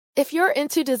If you're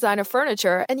into designer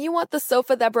furniture and you want the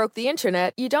sofa that broke the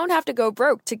internet, you don't have to go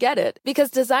broke to get it.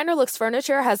 Because Designer Looks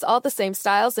Furniture has all the same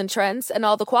styles and trends and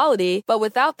all the quality, but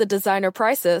without the designer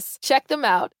prices. Check them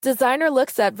out. Designer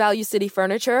Looks at Value City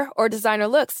Furniture or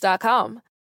designerlooks.com.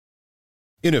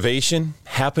 Innovation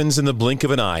happens in the blink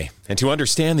of an eye, and to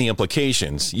understand the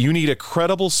implications, you need a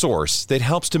credible source that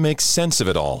helps to make sense of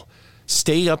it all.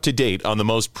 Stay up to date on the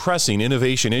most pressing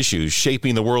innovation issues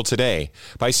shaping the world today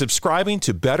by subscribing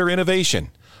to Better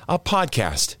Innovation, a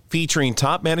podcast featuring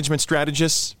top management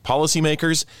strategists,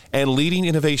 policymakers, and leading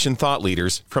innovation thought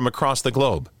leaders from across the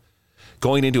globe.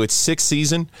 Going into its sixth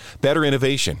season, Better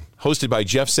Innovation, hosted by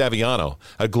Jeff Saviano,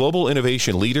 a global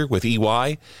innovation leader with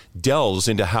EY, delves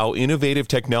into how innovative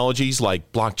technologies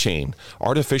like blockchain,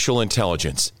 artificial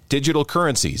intelligence, digital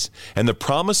currencies, and the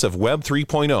promise of Web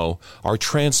 3.0 are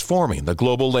transforming the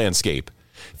global landscape.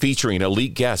 Featuring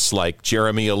elite guests like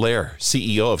Jeremy Allaire,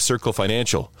 CEO of Circle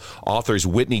Financial, authors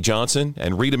Whitney Johnson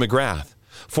and Rita McGrath,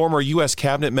 former U.S.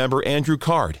 Cabinet member Andrew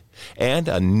Card, and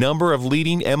a number of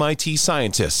leading MIT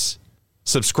scientists.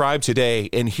 Subscribe today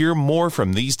and hear more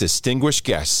from these distinguished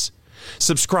guests.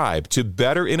 Subscribe to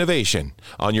Better Innovation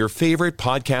on your favorite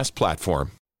podcast platform.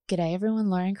 G'day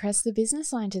everyone, Lauren Kress, the business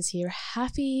scientist here.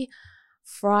 Happy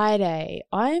Friday.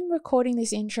 I'm recording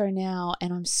this intro now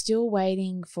and I'm still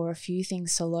waiting for a few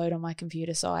things to load on my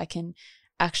computer so I can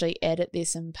actually edit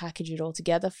this and package it all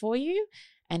together for you.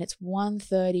 And it's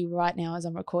 1:30 right now as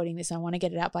I'm recording this. I want to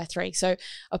get it out by 3. So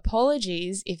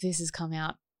apologies if this has come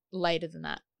out later than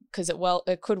that, because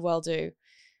it could well do,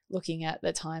 looking at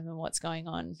the time and what's going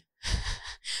on.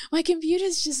 My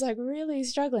computer's just like really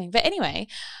struggling. But anyway,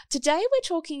 today we're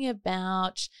talking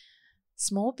about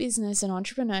small business and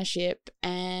entrepreneurship,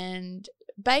 and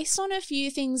based on a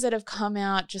few things that have come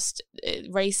out just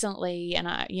recently, and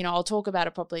I'll talk about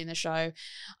it properly in the show.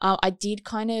 I did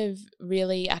kind of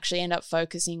really actually end up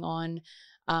focusing on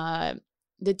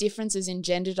the differences in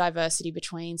gender diversity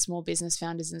between small business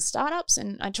founders and startups.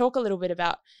 And I talk a little bit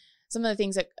about some of the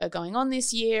things that are going on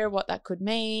this year, what that could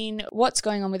mean, what's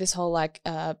going on with this whole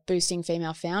boosting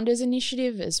female founders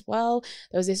initiative as well.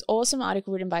 There was this awesome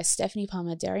article written by Stephanie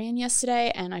Palmer-Darian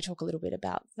yesterday, and I talk a little bit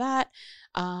about that.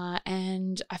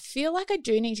 And I feel like I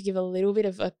do need to give a little bit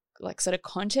of a sort of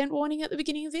content warning at the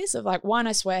beginning of this, of one,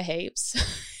 I swear heaps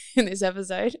in this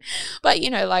episode, but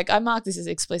I mark this as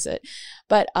explicit.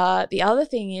 But the other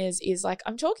thing is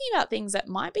I'm talking about things that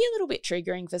might be a little bit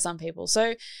triggering for some people.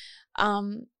 So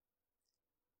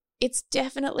it's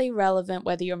definitely relevant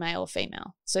whether you're male or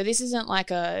female. So this isn't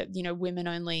like a women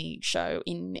only show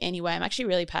in any way. I'm actually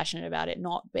really passionate about it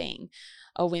not being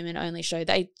a women only show.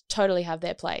 They totally have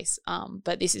their place,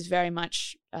 but this is very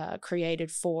much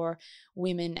created for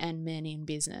women and men in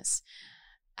business.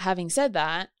 Having said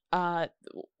that,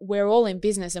 we're all in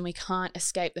business and we can't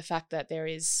escape the fact that there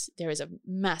is a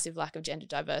massive lack of gender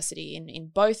diversity in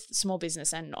both small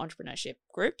business and entrepreneurship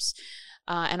groups.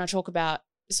 And I talk about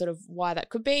sort of why that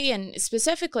could be, and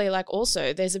specifically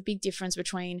also there's a big difference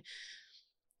between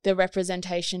the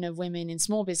representation of women in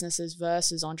small businesses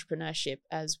versus entrepreneurship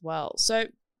as well. So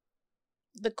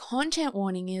the content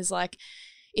warning is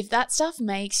if that stuff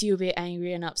makes you a bit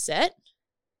angry and upset,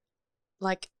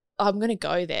 I'm going to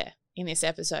go there in this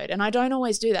episode. And I don't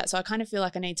always do that. So I kind of feel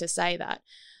like I need to say that.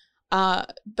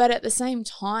 But at the same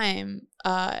time,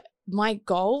 my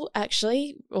goal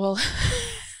actually,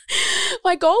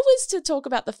 my goal was to talk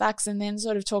about the facts and then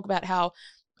sort of talk about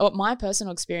what my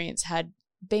personal experience had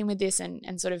been with this,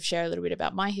 and sort of share a little bit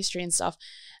about my history and stuff.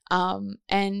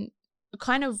 And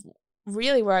kind of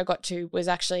really where I got to was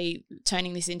actually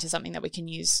turning this into something that we can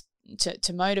use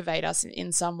to motivate us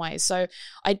in some ways. So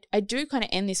I do kind of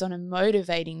end this on a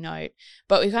motivating note,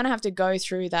 but we kind of have to go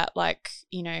through that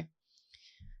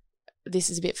this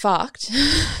is a bit fucked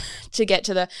to get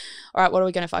to all right, what are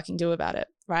we going to fucking do about it,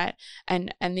 right?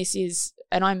 And this is,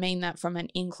 and I mean that from an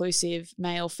inclusive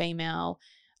male, female,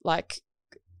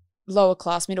 lower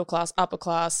class, middle class, upper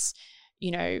class,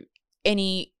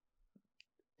 any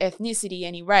ethnicity,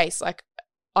 any race,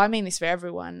 I mean this for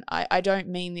everyone. I don't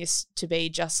mean this to be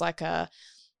just a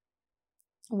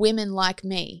women like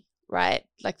me, right?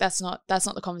 That's not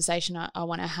the conversation I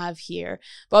want to have here.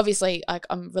 But obviously,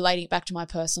 I'm relating back to my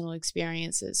personal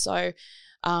experiences. So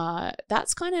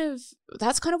that's kind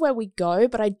of where we go.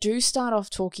 But I do start off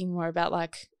talking more about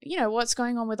what's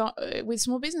going on with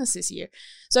small business this year.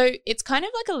 So it's kind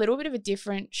of a little bit of a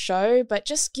different show, but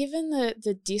just given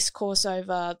the discourse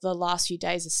over the last few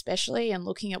days, especially, and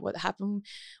looking at what happened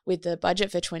with the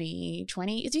budget for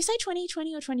 2020. Did you say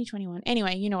 2020 or 2021?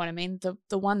 Anyway, you know what I mean.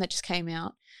 The one that just came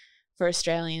out for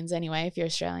Australians anyway, if you're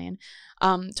Australian.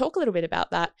 Talk a little bit about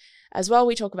that as well.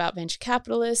 We talk about venture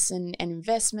capitalists and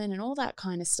investment and all that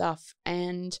kind of stuff.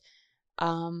 And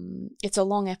it's a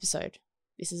long episode.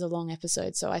 This is a long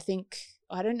episode. So I think,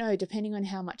 I don't know, depending on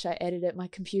how much I edit it, my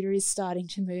computer is starting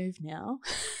to move now.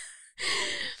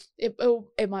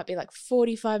 It might be like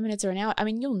 45 minutes or an hour. I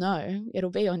mean, you'll know.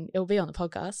 It'll be on the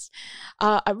podcast.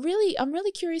 I'm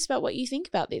really curious about what you think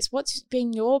about this. What's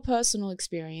been your personal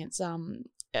experience?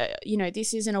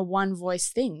 This isn't a one voice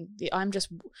thing. I'm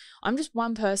just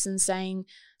one person saying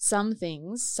some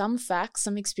things, some facts,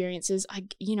 some experiences. I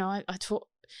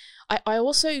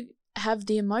also have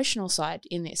the emotional side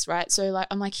in this, right? So like,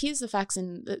 I'm like, here's the facts,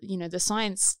 and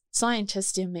the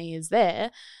scientist in me is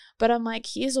there, but I'm like,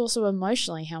 here's also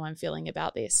emotionally how I'm feeling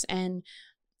about this. And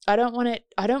I don't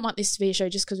want this to be a show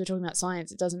just because we're talking about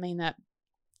science. It doesn't mean that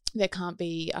there can't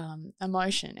be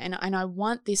emotion. And I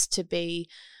want this to be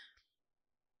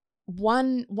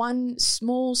one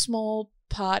small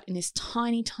part in this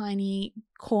tiny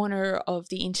corner of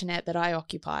the internet that I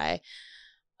occupy.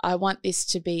 I want this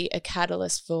to be a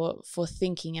catalyst for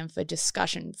thinking and for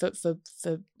discussion, for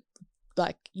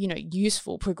like,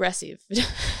 useful, progressive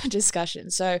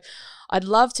discussion. So I'd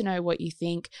love to know what you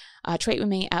think. Tweet with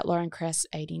me at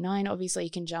LaurenCress89. Obviously, you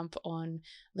can jump on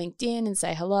LinkedIn and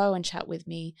say hello and chat with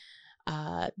me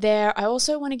there. I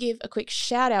also want to give a quick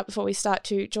shout out before we start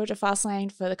to Georgia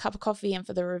Fastlane for the cup of coffee and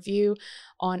for the review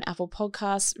on Apple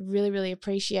Podcasts. Really, really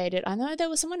appreciate it. I know there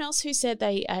was someone else who said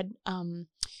they had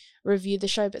reviewed the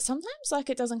show, but sometimes like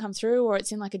it doesn't come through, or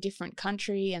it's in like a different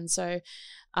country. And so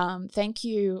thank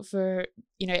you for,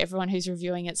 everyone who's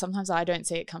reviewing it. Sometimes I don't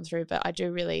see it come through, but I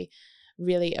do really,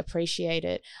 really appreciate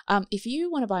it. If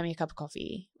you want to buy me a cup of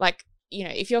coffee, like,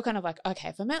 if you're kind of like, okay,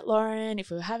 if I met Lauren, if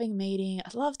we were having a meeting,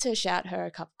 I'd love to shout her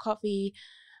a cup of coffee.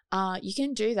 You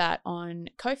can do that on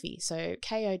Ko-fi. So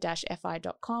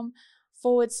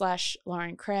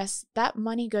ko-fi.com/Lauren Cress. That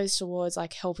money goes towards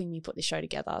like helping me put this show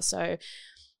together. So,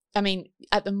 I mean,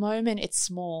 at the moment it's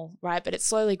small, right? But it's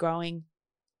slowly growing.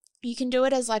 You can do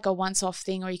it as like a once-off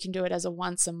thing, or you can do it as a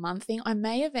once-a-month thing. I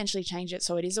may eventually change it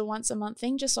so it is a once-a-month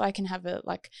thing, just so I can have a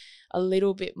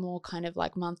little bit more kind of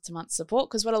like month-to-month support.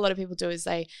 Because what a lot of people do is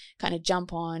they kind of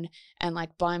jump on and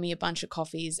like buy me a bunch of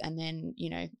coffees, and then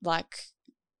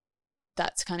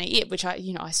that's kind of it, which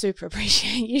I super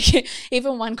appreciate.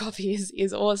 Even one coffee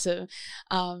is awesome,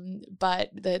 but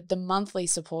the monthly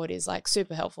support is like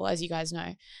super helpful, as you guys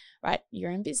know, right? You're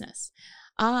in business.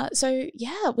 So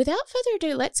yeah, without further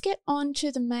ado, let's get on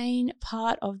to the main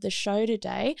part of the show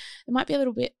today. There might be a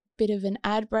little bit of an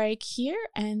ad break here,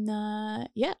 and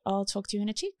I'll talk to you in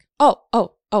a tick. Oh,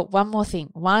 one more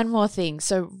thing.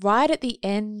 So right at the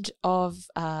end of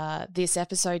this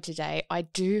episode today, I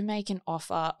do make an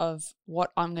offer of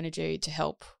what I'm going to do to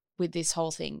help with this whole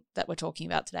thing that we're talking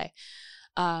about today.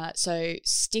 So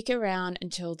stick around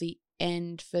until the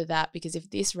end for that, because if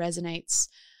this resonates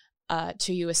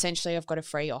to you, essentially I've got a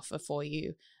free offer for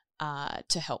you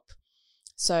to help.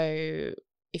 So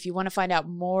if you want to find out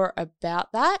more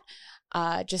about that,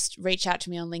 just reach out to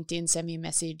me on LinkedIn, send me a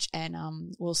message, and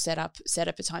we'll set up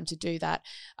a time to do that.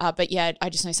 But yeah, I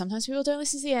just know sometimes people don't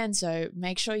listen to the end, so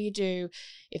make sure you do.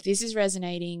 If this is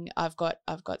resonating, I've got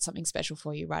something special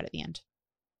for you right at the end.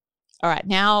 All right,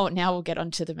 now we'll get on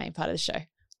to the main part of the show.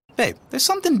 Babe, there's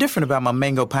something different about my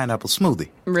mango pineapple smoothie.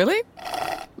 Really?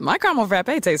 My caramel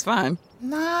frappe tastes fine.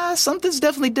 Nah, something's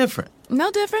definitely different.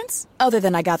 No difference? Other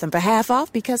than I got them for half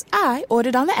off because I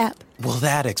ordered on the app. Well,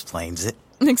 that explains it.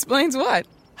 Explains what?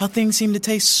 How things seem to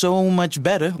taste so much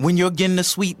better when you're getting a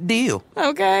sweet deal.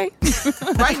 Okay.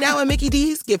 Right now at Mickey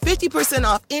D's, get 50%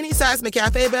 off any size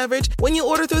McCafe beverage when you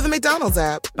order through the McDonald's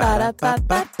app.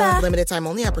 Ba-da-ba-ba-ba. Limited time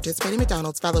only at participating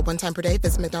McDonald's. Valid one time per day.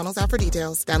 Visit McDonald's app for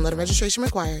details. Download and registration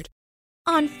required.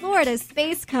 On Florida's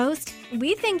Space Coast,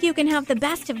 we think you can have the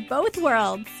best of both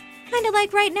worlds. Kind of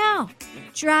like right now.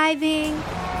 Driving,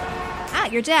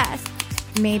 at your desk,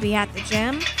 maybe at the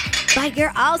gym, but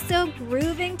you're also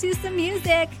grooving to some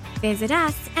music. Visit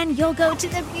us and you'll go to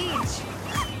the beach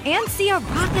and see a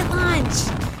rocket launch.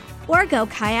 Or go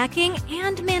kayaking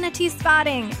and manatee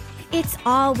spotting. It's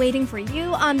all waiting for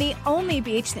you on the only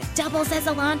beach that doubles as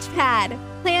a launch pad.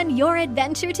 Plan your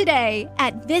adventure today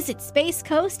at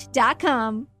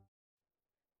visitspacecoast.com.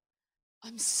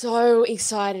 I'm so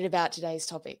excited about today's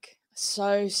topic.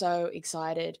 So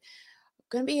excited. I'm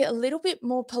going to be a little bit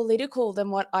more political than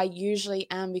what I usually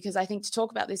am, because I think to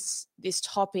talk about this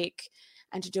topic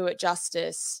and to do it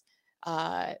justice,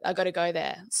 I got to go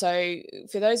there. So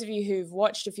for those of you who've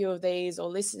watched a few of these or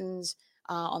listened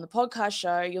on the podcast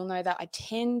show, you'll know that I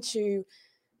tend to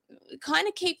kind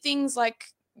of keep things like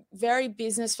very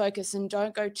business focused and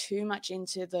don't go too much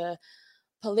into the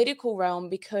political realm,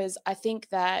 because I think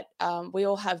that we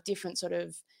all have different sort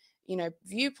of,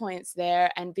 viewpoints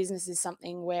there, and business is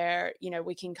something where,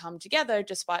 we can come together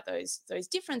despite those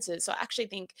differences. So I actually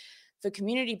think for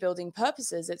community building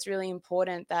purposes, it's really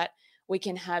important that we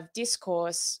can have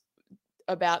discourse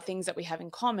about things that we have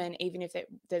in common, even if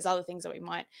there's other things that we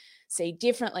might see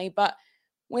differently. But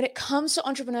when it comes to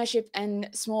entrepreneurship and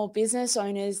small business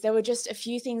owners, there were just a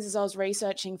few things as I was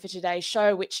researching for today's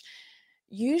show, which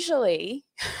usually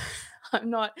I'm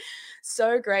not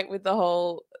so great with the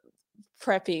whole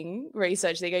prepping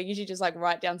research thing. I usually just like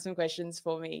write down some questions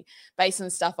for me based on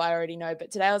stuff I already know.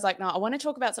 But today I was like, no, I want to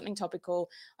talk about something topical.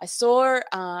 I saw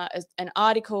an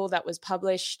article that was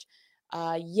published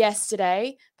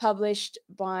yesterday, published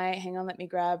by, hang on, let me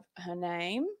grab her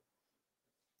name.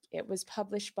 It was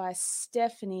published by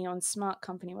Stephanie on Smart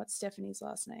Company. What's Stephanie's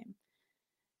last name?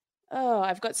 Oh,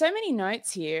 I've got so many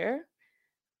notes here.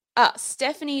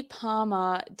 Stephanie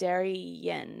Palmer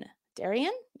Darien.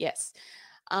 Darien? Yes.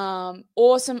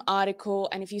 Awesome article.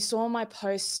 And if you saw my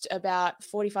post about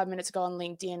 45 minutes ago on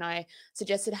LinkedIn, I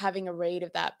suggested having a read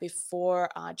of that before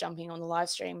jumping on the live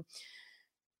stream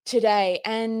today.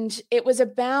 And it was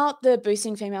about the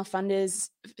Boosting Female Founders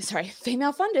Boosting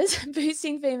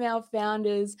Female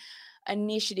Founders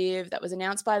initiative that was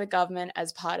announced by the government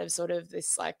as part of sort of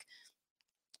this, like,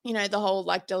 the whole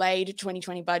like delayed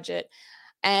 2020 budget.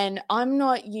 And I'm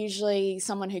not usually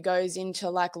someone who goes into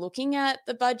like looking at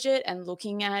the budget and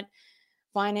looking at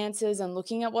finances and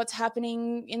looking at what's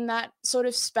happening in that sort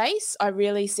of space. I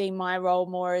really see my role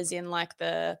more as in like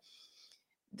the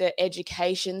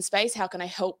education space. How can I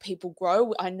help people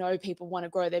grow? I know people want to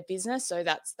grow their business, so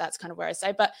that's kind of where I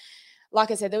say. But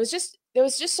like I said, there was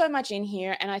just so much in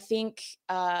here, and I think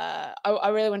I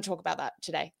really want to talk about that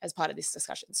today as part of this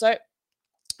discussion. So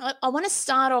I want to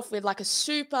start off with like a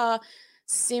super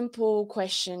simple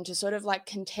question to sort of like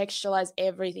contextualize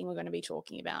everything we're going to be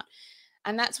talking about.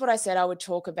 And that's what I said I would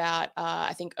talk about.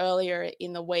 I think earlier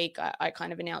in the week, I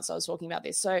kind of announced I was talking about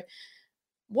this. So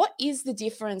what is the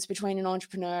difference between an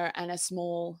entrepreneur and a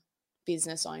small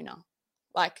business owner?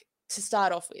 Like, to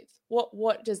start off with,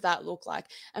 what does that look like?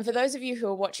 And for those of you who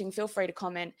are watching, feel free to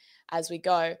comment as we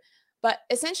go. But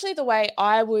essentially the way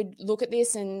I would look at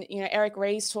this, and Eric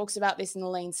Ries talks about this in the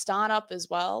Lean Startup as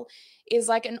well, is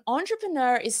like an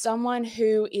entrepreneur is someone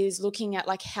who is looking at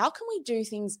like, how can we do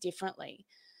things differently?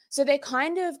 So they're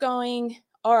kind of going,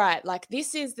 all right, like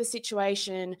this is the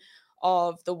situation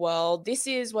of the world. This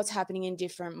is what's happening in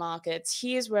different markets.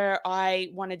 Here's where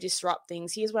I want to disrupt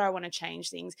things. Here's where I want to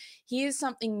change things. Here's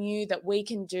something new that we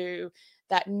can do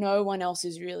that no one else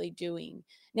is really doing.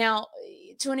 Now,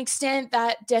 to an extent,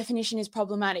 that definition is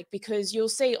problematic because you'll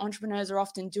see entrepreneurs are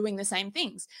often doing the same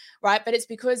things, right? But it's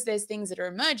because there's things that are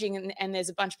emerging and there's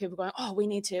a bunch of people going, oh, we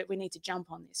need to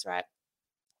jump on this, right?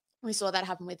 We saw that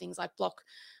happen with things like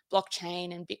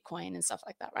blockchain and Bitcoin and stuff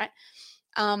like that, right?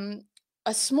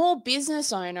 A small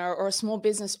business owner or a small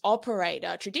business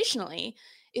operator traditionally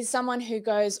is someone who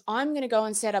goes, I'm going to go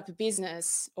and set up a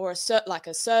business or a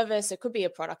service. It could be a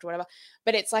product or whatever,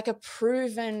 but it's like a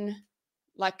proven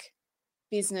like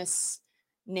business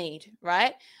need,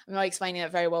 right? I'm not explaining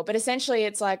that very well, but essentially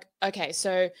it's like, okay,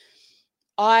 so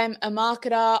I'm a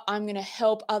marketer. I'm going to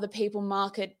help other people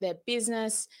market their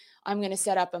business. I'm going to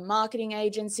set up a marketing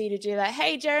agency to do that.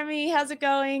 Hey, Jeremy, how's it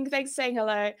going? Thanks for saying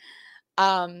hello.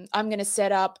 I'm going to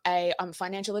set up I'm a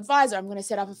financial advisor. I'm going to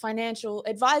set up a financial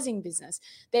advising business.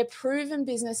 They're proven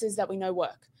businesses that we know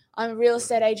work. I'm a real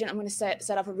estate agent. I'm going to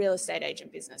set up a real estate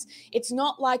agent business. It's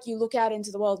not like you look out into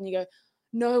the world and you go,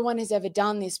 no one has ever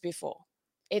done this before.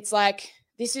 It's like,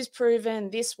 this is proven,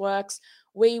 this works.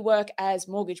 We work as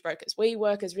mortgage brokers. We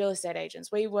work as real estate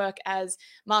agents. We work as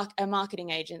a marketing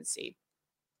agency.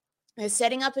 They're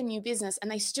setting up a new business and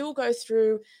they still go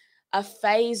through a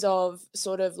phase of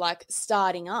sort of like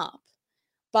starting up.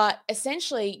 But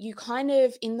essentially you kind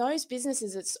of, in those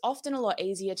businesses, it's often a lot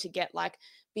easier to get like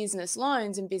business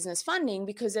loans and business funding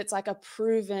because it's like a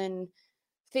proven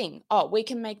thing. Oh, we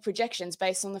can make projections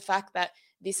based on the fact that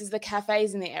this is the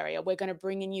cafes in the area. We're going to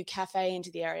bring a new cafe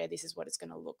into the area. This is what it's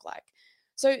going to look like.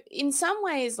 So in some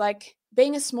ways, like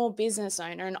being a small business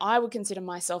owner, and I would consider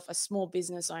myself a small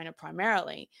business owner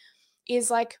primarily,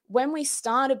 is like when we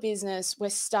start a business, we're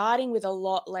starting with a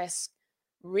lot less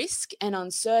risk and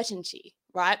uncertainty,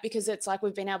 right? Because it's like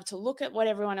we've been able to look at what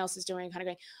everyone else is doing and kind of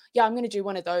going, yeah, I'm going to do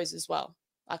one of those as well.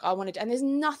 Like I wanted to, and there's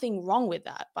nothing wrong with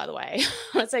that, by the way.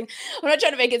 I'm not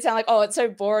trying to make it sound like, oh, it's so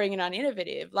boring and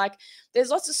uninnovative. Like there's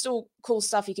lots of still cool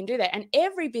stuff you can do there. And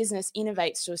every business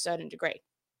innovates to a certain degree.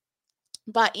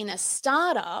 But in a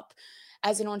startup,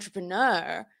 as an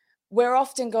entrepreneur, we're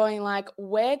often going like,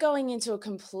 we're going into a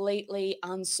completely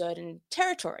uncertain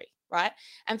territory, right?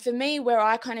 And for me, where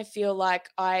I kind of feel like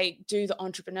I do the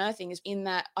entrepreneur thing is in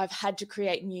that I've had to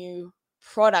create new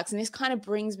products. And this kind of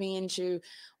brings me into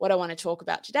what I want to talk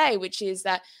about today, which is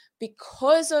that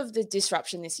because of the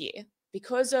disruption this year,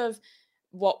 because of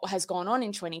what has gone on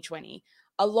in 2020,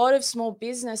 a lot of small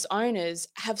business owners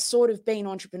have sort of been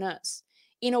entrepreneurs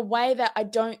in a way that I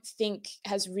don't think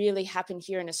has really happened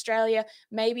here in Australia.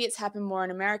 Maybe it's happened more in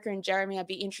America. And Jeremy, I'd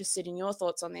be interested in your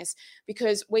thoughts on this,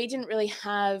 because we didn't really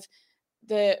have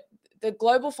the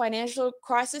global financial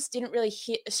crisis didn't really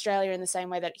hit Australia in the same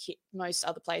way that it hit most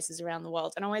other places around the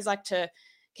world. And I always like to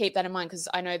keep that in mind, because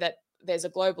I know that there's a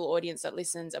global audience that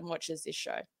listens and watches this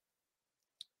show.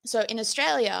 So in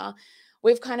Australia,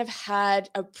 we've kind of had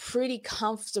a pretty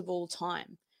comfortable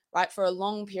time, right? For a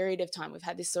long period of time, we've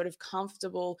had this sort of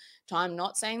comfortable time,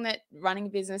 not saying that running a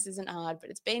business isn't hard,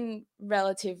 but it's been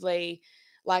relatively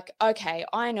like, okay,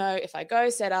 I know if I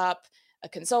go set up a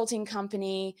consulting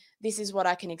company, this is what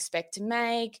I can expect to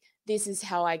make. This is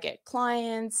how I get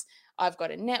clients. I've got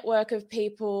a network of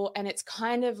people, and it's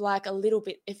kind of like a little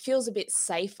bit, it feels a bit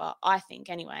safer, I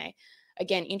think anyway.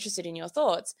 Again, interested in your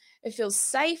thoughts. It feels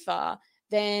safer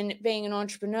than being an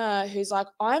entrepreneur who's like,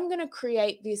 I'm going to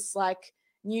create this like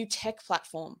new tech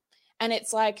platform. And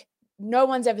it's like, no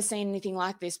one's ever seen anything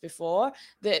like this before.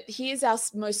 That here's our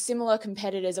most similar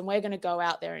competitors, and we're going to go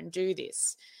out there and do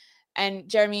this. And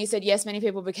Jeremy, you said, yes, many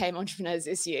people became entrepreneurs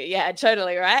this year. Yeah,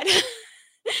 totally, right?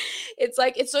 It's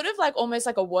like, it's sort of like almost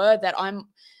like a word that I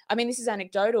mean, this is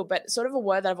anecdotal, but sort of a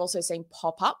word that I've also seen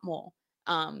pop up more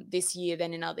this year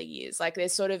than in other years. Like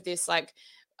there's sort of this like,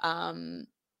 I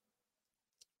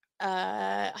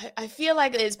feel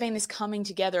like there's been this coming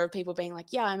together of people being like,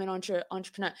 yeah, I'm an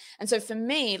entrepreneur. And so for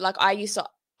me, like I used to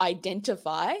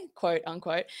identify, quote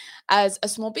unquote, as a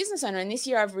small business owner. And this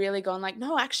year I've really gone like,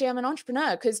 no, actually I'm an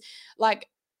entrepreneur, because like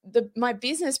my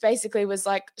business basically was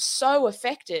like so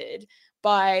affected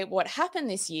by what happened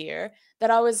this year that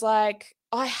I was like,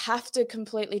 I have to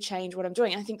completely change what I'm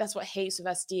doing. And I think that's what heaps of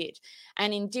us did.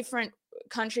 And in different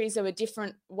countries, there were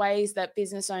different ways that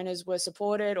business owners were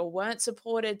supported or weren't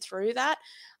supported through that.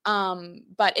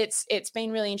 But it's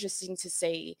been really interesting to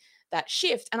see that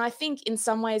shift. And I think in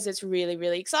some ways it's really,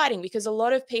 really exciting, because a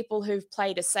lot of people who've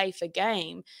played a safer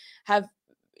game have,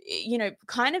 you know,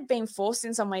 kind of been forced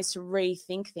in some ways to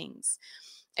rethink things.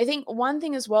 I think one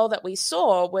thing as well that we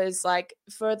saw was like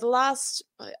for the last,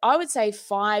 I would say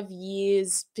 5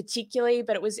 years particularly,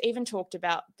 but it was even talked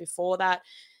about before that,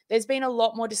 there's been a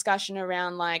lot more discussion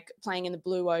around like playing in the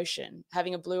blue ocean,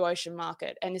 having a blue ocean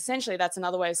market. And essentially that's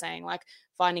another way of saying like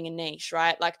finding a niche,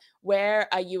 right? Like where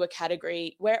are you a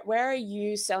category, where are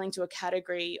you selling to a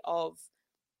category of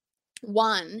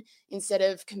one instead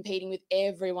of competing with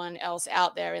everyone else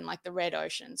out there in like the red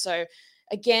ocean? So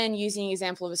again, using the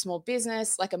example of a small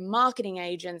business, like a marketing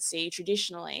agency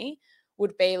traditionally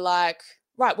would be like,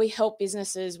 right, we help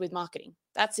businesses with marketing.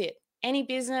 That's it. Any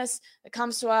business that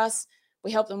comes to us,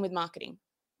 we help them with marketing,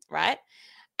 right?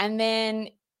 And then,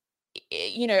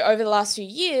 you know, over the last few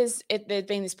years, there's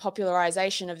been this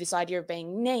popularization of this idea of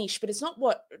being niche, but it's not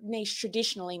what niche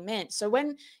traditionally meant. So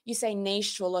when you say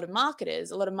niche to a lot of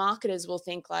marketers will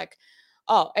think like,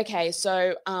 oh, okay,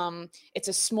 so it's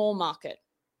a small market.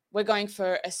 We're going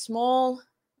for a small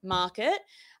market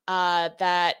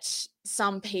that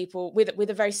some people with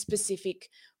a very specific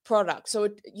product. So,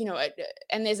 you know,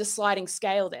 and there's a sliding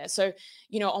scale there. So,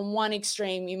 you know, on one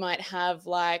extreme, you might have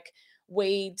like,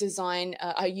 we design,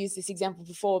 I used this example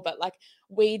before, but like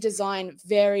we design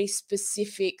very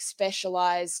specific,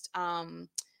 specialized,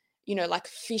 you know, like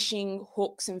fishing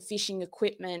hooks and fishing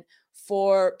equipment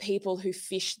for people who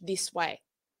fish this way,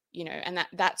 you know, and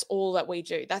that's all that we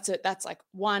do. That's like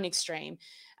one extreme.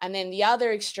 And then the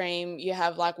other extreme, you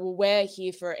have like, well, we're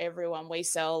here for everyone. We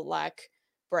sell like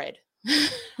bread.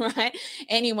 Right?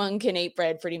 Anyone can eat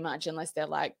bread pretty much, unless they're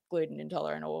like gluten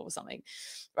intolerant or something,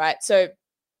 right? So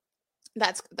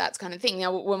that's kind of thing.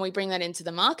 Now, when we bring that into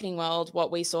the marketing world,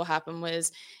 what we saw happen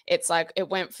was it's like it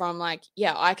went from like,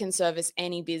 yeah, I can service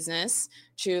any business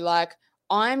to like,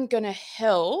 I'm going to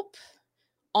help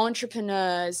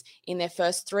entrepreneurs in their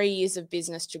first 3 years of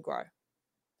business to grow.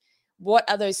 What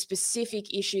are those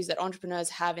specific issues that entrepreneurs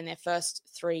have in their first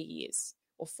 3 years?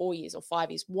 Or 4 years or 5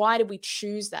 years? Why did we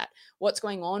choose that? What's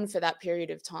going on for that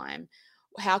period of time?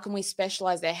 How can we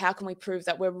specialize there? How can we prove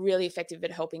that we're really effective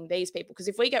at helping these people? Because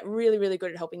if we get really, really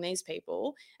good at helping these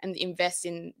people and invest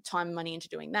in time and money into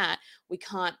doing that, we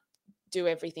can't do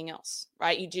everything else,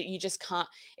 right? You just can't.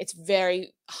 It's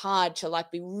very hard to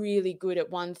like be really good at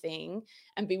one thing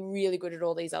and be really good at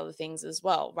all these other things as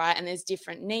well, right? And there's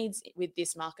different needs with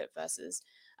this market versus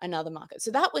another market.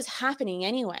 So that was happening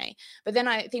anyway. But then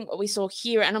I think what we saw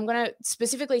here, and I'm going to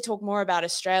specifically talk more about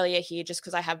Australia here just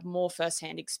because I have more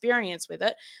firsthand experience with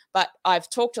it, but I've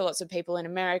talked to lots of people in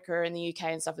America and the UK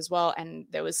and stuff as well, and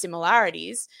there was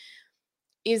similarities,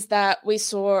 is that we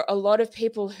saw a lot of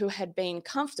people who had been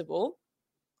comfortable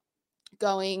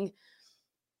going,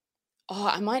 oh,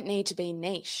 I might need to be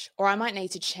niche, or I might need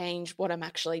to change what I'm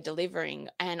actually delivering,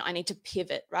 and I need to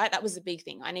pivot, right? That was the big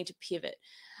thing. I need to pivot.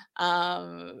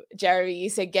 Jeremy, you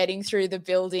said getting through the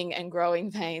building and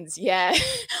growing pains. Yeah,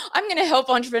 I'm going to help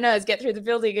entrepreneurs get through the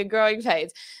building and growing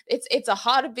pains. It's a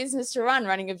harder business to run,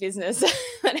 running a business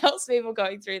that helps people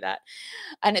going through that.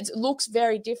 And it looks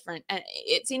very different. And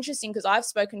it's interesting because I've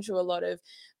spoken to a lot of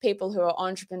people who are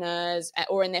entrepreneurs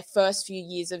or in their first few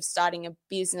years of starting a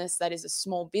business that is a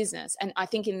small business. And I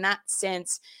think in that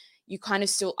sense, you kind of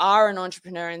still are an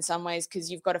entrepreneur in some ways because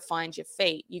you've got to find your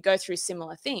feet. You go through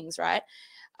similar things, right?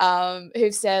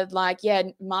 Who've said like, yeah,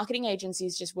 marketing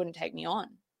agencies just wouldn't take me on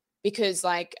because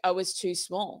like I was too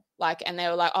small. Like, and they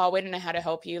were like, oh, we don't know how to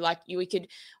help you. Like we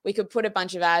could put a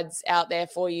bunch of ads out there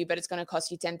for you, but it's going to cost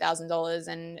you $10,000.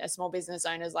 And a small business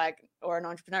owner's like, or an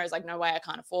entrepreneur is like, no way, I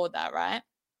can't afford that. Right.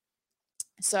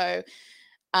 So,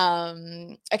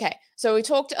 okay. So we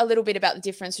talked a little bit about the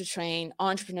difference between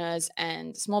entrepreneurs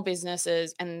and small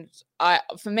businesses. And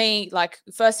for me, like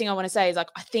the first thing I want to say is like,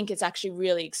 I think it's actually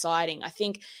really exciting. I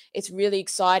think it's really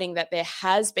exciting that there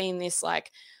has been this,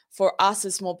 like for us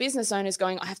as small business owners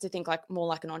going, I have to think like more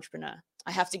like an entrepreneur.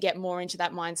 I have to get more into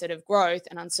that mindset of growth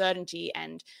and uncertainty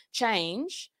and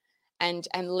change and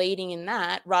leading in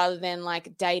that rather than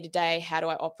like day to day, how do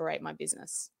I operate my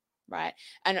business? Right.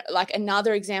 And like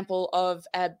another example of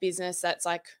a business that's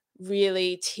like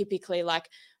really typically like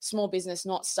small business,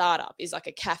 not startup, is like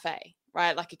a cafe,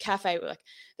 right? Like a cafe, like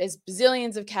there's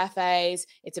bazillions of cafes.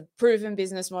 It's a proven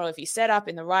business model. If you set up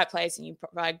in the right place and you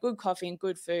provide good coffee and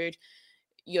good food,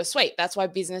 you're sweet. That's why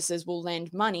businesses will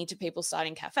lend money to people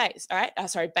starting cafes. All right.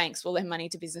 Banks will lend money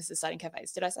to businesses starting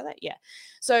cafes. Did I say that? Yeah.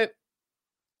 So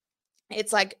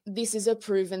it's like, this is a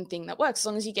proven thing that works as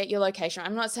long as you get your location.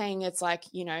 I'm not saying it's like,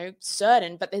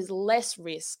 certain, but there's less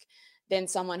risk than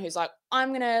someone who's like, I'm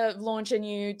going to launch a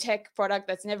new tech product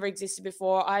that's never existed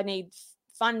before. I need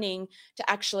funding to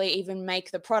actually even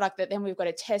make the product that then we've got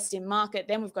to test in market.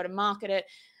 Then we've got to market it,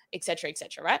 et cetera,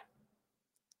 right?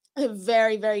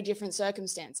 Very, very different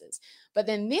circumstances. But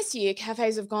then this year,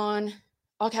 cafes have gone,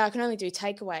 okay, I can only do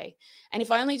takeaway. And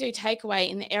if I only do takeaway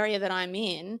in the area that I'm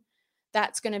in,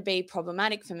 that's going to be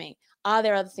problematic for me. Are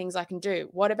there other things I can do?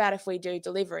 What about if we do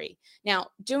delivery? Now,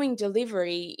 doing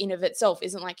delivery in of itself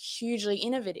isn't like hugely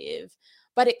innovative,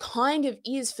 but it kind of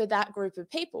is for that group of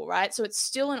people, right? So it's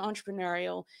still an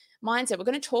entrepreneurial mindset. We're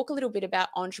going to talk a little bit about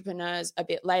entrepreneurs a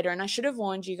bit later. And I should have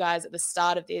warned you guys at the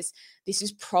start of this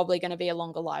is probably going to be a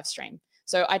longer live stream.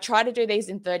 So I try to do these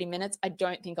in 30 minutes. I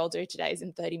don't think I'll do today's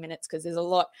in 30 minutes because there's a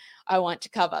lot I want to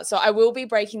cover. So I will be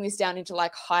breaking this down into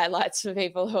like highlights for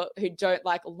people who don't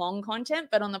like long content.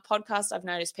 But on the podcast, I've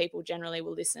noticed people generally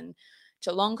will listen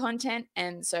to long content.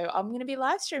 And so I'm going to be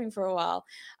live streaming for a while.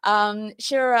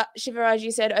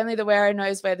 Shivaraj, said only the wearer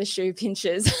knows where the shoe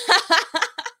pinches.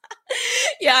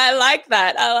 Yeah, I like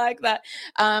that.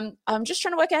 I'm just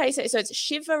trying to work out how you say it. So it's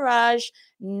Shivaraj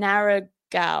Naragal.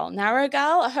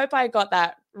 I hope I got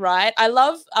that right. I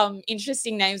love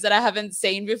interesting names that I haven't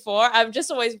seen before. I'm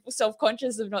just always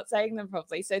self-conscious of not saying them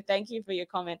properly. So thank you for your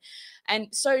comment. And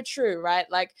so true, right?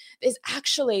 Like there's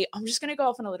actually, I'm just going to go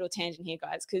off on a little tangent here,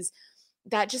 guys, because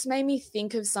that just made me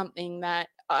think of something that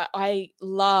I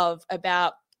love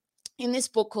about in this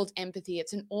book called Empathy.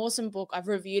 It's an awesome book. I've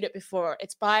reviewed it before.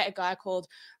 It's by a guy called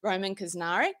Roman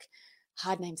Krznaric.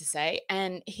 Hard name to say.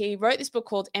 And he wrote this book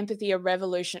called Empathy,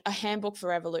 a Handbook for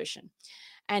Revolution.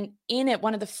 And in it,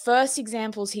 one of the first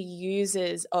examples he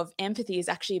uses of empathy is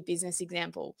actually a business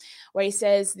example where he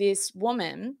says this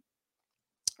woman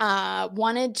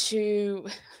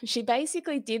she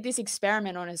basically did this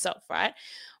experiment on herself, right?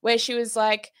 Where she was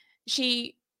like,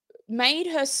 she made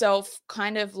herself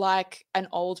kind of like an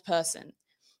old person,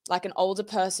 like an older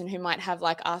person who might have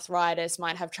like arthritis,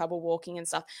 might have trouble walking and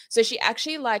stuff. So she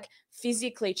actually like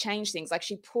physically changed things. Like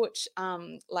she put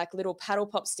like little paddle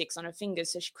pop sticks on her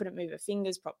fingers so she couldn't move her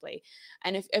fingers properly,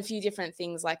 and a few different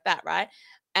things like that, right?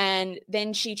 And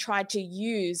then she tried to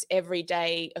use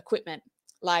everyday equipment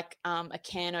like a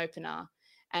can opener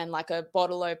and like a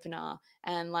bottle opener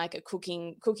and like a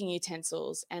cooking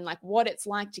utensils and like what it's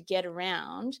like to get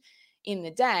around in the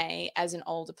day as an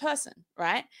older person,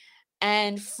 right?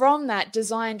 And from that,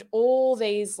 designed all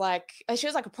these, like, she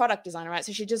was like a product designer, right?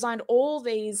 So she designed all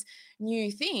these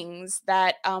new things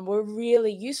that were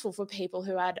really useful for people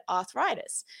who had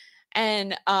arthritis.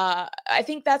 And I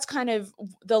think that's kind of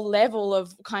the level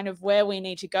of kind of where we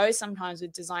need to go sometimes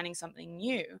with designing something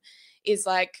new, is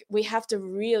like we have to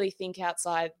really think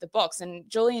outside the box. And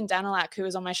Julian Danilak, who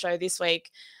was on my show this week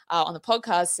on the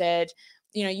podcast, said,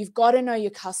 you know, you've got to know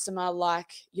your customer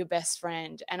like your best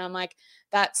friend. And I'm like,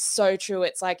 that's so true.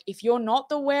 It's like, if you're not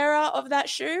the wearer of that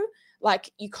shoe,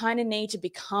 like you kind of need to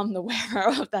become the wearer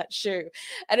of that shoe.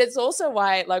 And it's also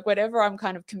why, like, whenever I'm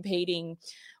kind of competing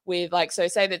with, like, so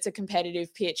say that's a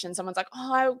competitive pitch and someone's like,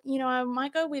 oh, I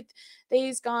might go with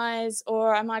these guys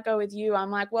or I might go with you. I'm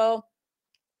like, well,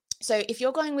 so if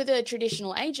you're going with a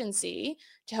traditional agency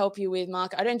to help you with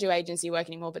market, I don't do agency work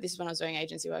anymore, but this is when I was doing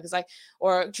agency work. It's like,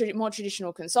 or a more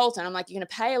traditional consultant, I'm like, you're going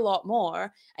to pay a lot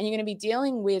more and you're going to be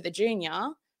dealing with a junior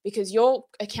because your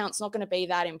account's not going to be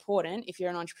that important. If you're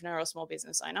an entrepreneur or small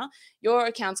business owner, your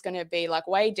account's going to be like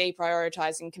way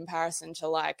deprioritized in comparison to,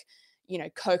 like, you know,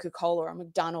 Coca-Cola or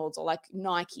McDonald's or like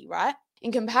Nike, right?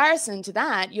 In comparison to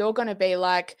that, you're going to be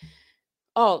like,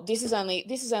 oh, this is only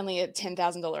a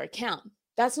 $10,000 account.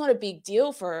 That's not a big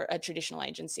deal for a traditional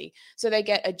agency. So they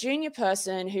get a junior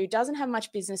person who doesn't have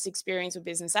much business experience or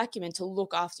business acumen to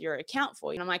look after your account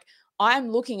for you. And I'm like, I'm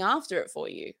looking after it for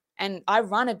you. And I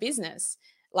run a business.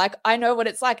 Like, I know what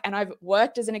it's like. And I've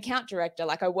worked as an account director.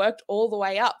 Like, I worked all the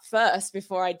way up first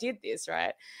before I did this,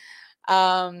 right?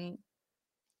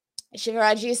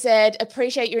 Shivaraj, you said,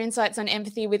 appreciate your insights on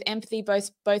empathy. With empathy,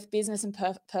 both business and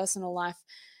personal life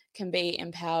can be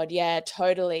empowered. Yeah,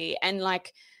 totally. And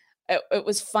like, it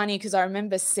was funny because I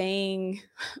remember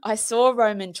I saw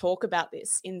Roman talk about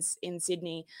this in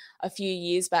Sydney a few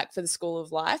years back for the School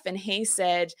of Life. And he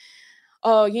said,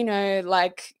 oh, you know,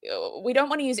 like, we don't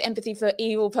want to use empathy for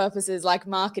evil purposes like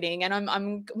marketing. And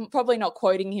I'm probably not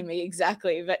quoting him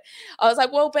exactly, but I was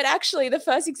like, well, but actually the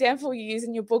first example you use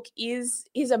in your book is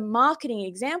a marketing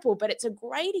example, but it's a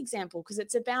great example because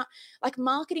it's about, like,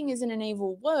 marketing isn't an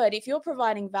evil word. If you're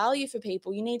providing value for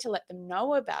people, you need to let them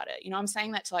know about it. You know, I'm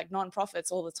saying that to like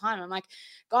nonprofits all the time. I'm like,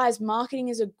 guys, marketing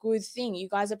is a good thing. You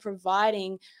guys are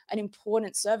providing an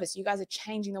important service. You guys are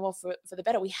changing the world for the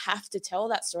better. We have to tell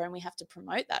that story and we have to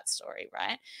promote that story,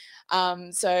 right?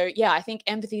 So yeah, I think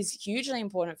empathy is hugely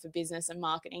important for business and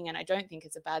marketing, and I don't think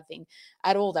it's a bad thing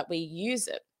at all that we use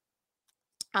it.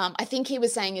 I think he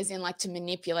was saying is in like to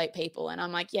manipulate people, and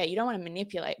I'm like, yeah, you don't want to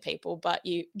manipulate people, but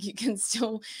you can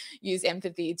still use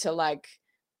empathy to, like,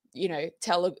 you know,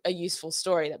 tell a useful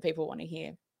story that people want to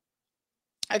hear.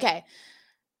 Okay,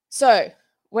 so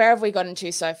where have we gotten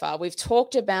to so far? We've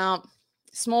talked about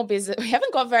small business. We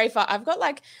haven't got very far.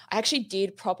 I actually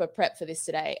did proper prep for this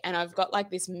today, and I've got like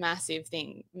this massive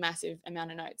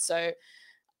amount of notes. So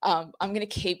I'm going to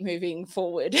keep moving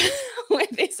forward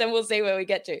with this and we'll see where we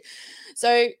get to.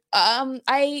 So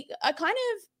I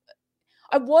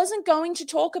wasn't going to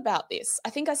talk about this. I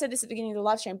think I said this at the beginning of the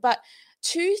live stream, but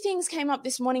two things came up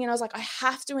this morning and I was like, I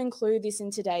have to include this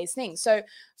in today's thing. So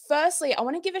firstly, I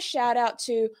want to give a shout out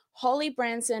to Holly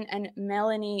Branson and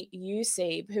Melanie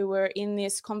Useb, who were in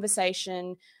this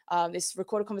conversation, this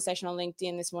recorded conversation on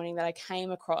LinkedIn this morning that I came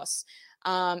across.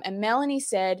 And Melanie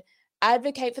said,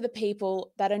 advocate for the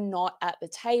people that are not at the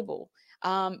table.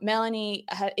 Melanie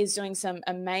is doing some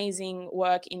amazing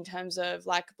work in terms of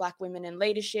like Black women in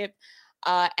leadership.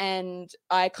 And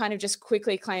I kind of just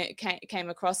quickly came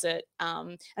across it.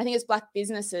 I think it's Black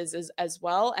businesses as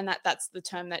well, and that's the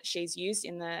term that she's used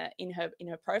in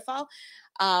her profile.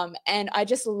 And I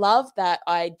just love that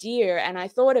idea. And I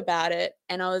thought about it,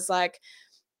 and I was like,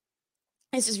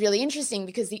 this is really interesting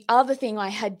because the other thing I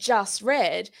had just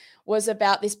read was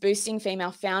about this Boosting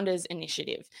Female Founders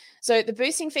initiative. So the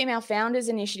Boosting Female Founders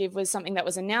initiative was something that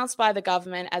was announced by the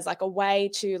government as like a way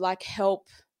to like help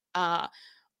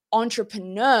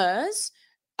entrepreneurs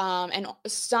and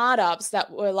startups that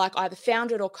were like either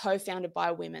founded or co-founded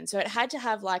by women. So it has to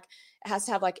have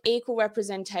like equal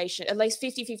representation, at least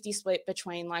 50-50 split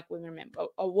between like women and men.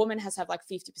 A woman has to have like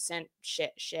 50%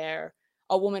 share.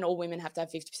 A woman or women have to have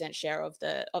 50% share of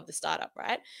the startup,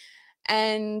 right?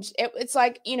 And it's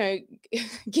like, you know,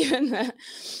 given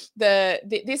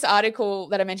this article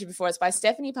that I mentioned before, it's by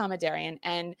Stephanie Palmer-Darian,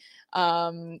 and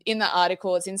in the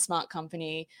article, it's in Smart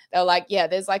Company. They're like, yeah,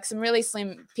 there's like some really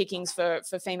slim pickings for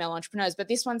female entrepreneurs, but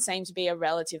this one seems to be a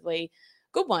relatively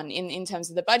good one in terms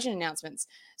of the budget announcements.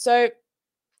 So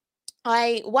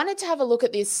I wanted to have a look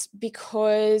at this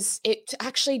because it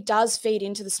actually does feed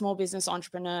into the small business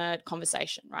entrepreneur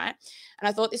conversation, right? And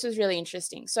I thought this was really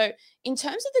interesting. So in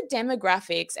terms of the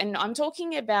demographics, and I'm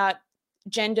talking about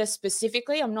gender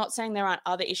specifically. I'm not saying there aren't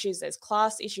other issues. There's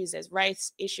class issues, there's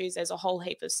race issues, there's a whole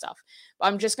heap of stuff. But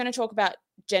I'm just going to talk about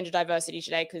gender diversity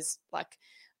today because like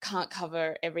can't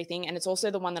cover everything. And it's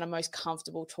also the one that I'm most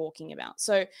comfortable talking about.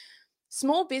 So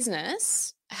small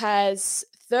business has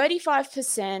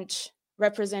 35%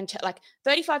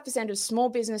 35% of small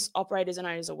business operators and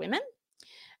owners are women,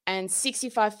 and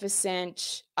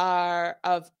 65%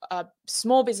 of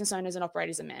small business owners and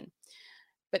operators are men.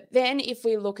 But then if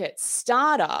we look at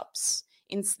startups,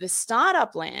 in the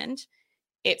startup land,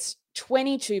 it's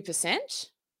 22%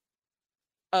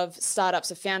 of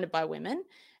startups are founded by women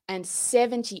and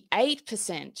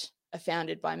 78% are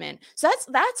founded by men. So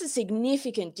that's a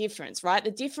significant difference, right? The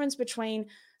difference between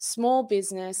small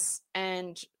business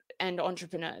and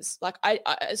entrepreneurs. Like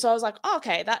so I was like, oh,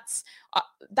 okay,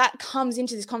 that comes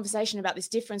into this conversation about this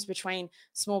difference between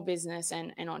small business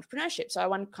and entrepreneurship. So I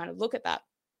want to kind of look at that.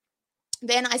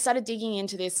 Then I started digging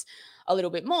into this a little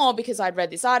bit more because I'd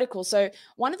read this article. So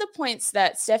one of the points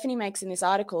that Stephanie makes in this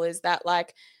article is that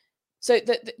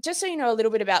just so you know a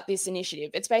little bit about this initiative,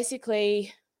 it's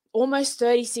basically almost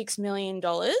 $36 million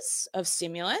of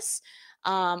stimulus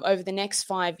over the next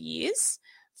 5 years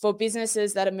for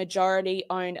businesses that are majority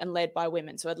owned and led by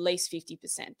women, so at least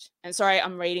 50%. And sorry,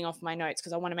 I'm reading off my notes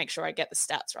because I want to make sure I get the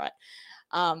stats right.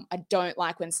 I don't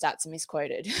like when stats are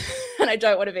misquoted, and I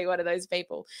don't want to be one of those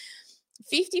people.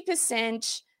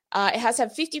 50%, it has to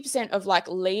have 50% of like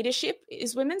leadership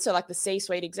is women. So like the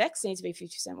C-suite execs needs to be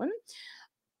 50% women.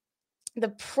 The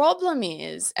problem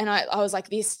is, and I was like,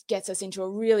 this gets us into a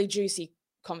really juicy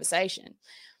conversation,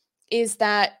 is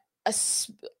that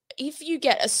if you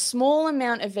get a small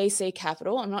amount of VC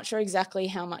capital, I'm not sure exactly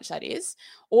how much that is,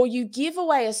 or you give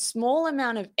away a small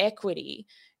amount of equity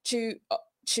to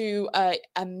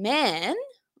a man,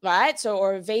 right? So,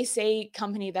 or a VC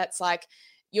company that's like,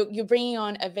 you're bringing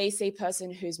on a VC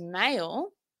person who's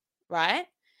male, right?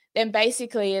 Then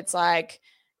basically it's like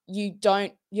you're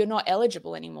not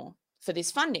eligible anymore for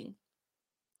this funding.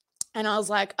 And I was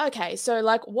like, okay, so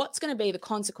like what's going to be the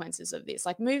consequences of this?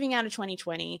 Like moving out of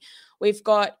 2020, we've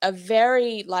got a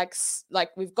very like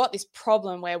we've got this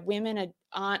problem where women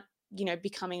aren't,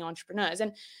 becoming entrepreneurs.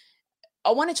 And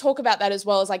I want to talk about that as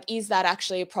well as like, is that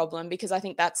actually a problem? Because I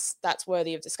think that's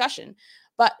worthy of discussion.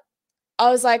 But I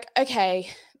was like, okay,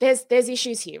 there's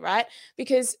issues here, right?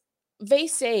 Because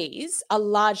VCs are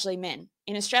largely men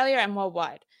in Australia and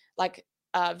worldwide. Like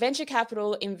venture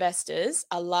capital investors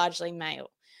are largely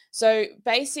male. So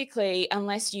basically,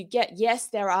 unless you yes,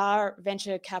 there are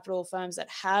venture capital firms that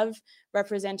have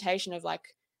representation of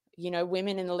like,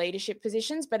 women in the leadership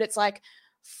positions, but it's like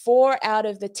 4 out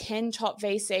of the 10 top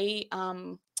VC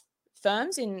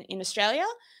firms in Australia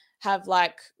have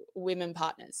like women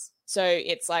partners. So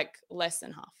it's like less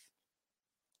than half.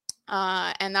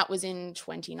 And that was in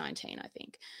 2019, I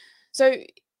think. So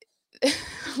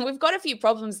we've got a few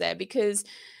problems there because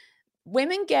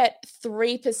women get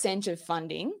 3% of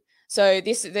funding. So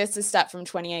this is a stat from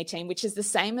 2018, which is the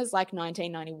same as like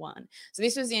 1991. So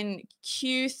this was in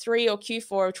Q3 or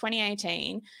Q4 of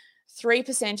 2018.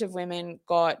 3% of women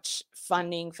got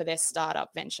funding for their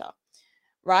startup venture,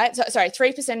 right? So, sorry,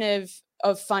 3%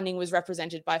 of funding was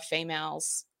represented by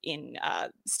females in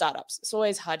startups. It's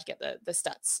always hard to get the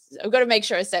stats. I've got to make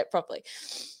sure I say it properly.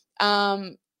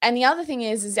 And the other thing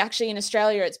is actually in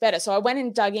Australia, it's better. So I went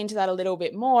and dug into that a little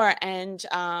bit more. And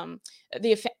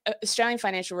the Australian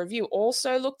Financial Review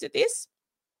also looked at this.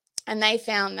 And they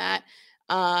found that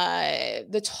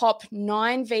the top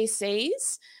 9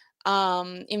 VCs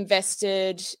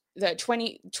invested,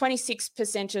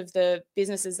 26% of the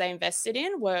businesses they invested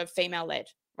in were female-led,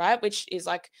 right? Which is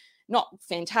like not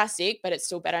fantastic, but it's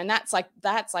still better. And that's like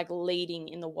leading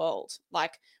in the world,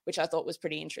 like, which I thought was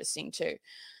pretty interesting too.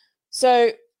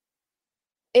 So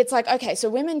it's like, okay, so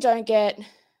women don't get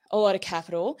a lot of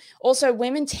capital. Also,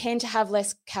 women tend to have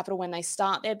less capital when they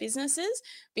start their businesses,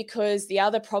 because the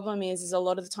other problem is a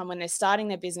lot of the time when they're starting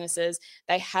their businesses,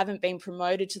 they haven't been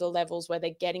promoted to the levels where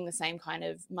they're getting the same kind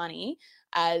of money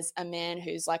as a man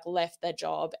who's like left their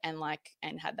job and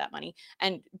had that money.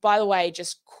 And by the way,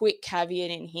 just quick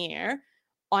caveat in here,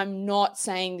 I'm not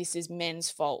saying this is men's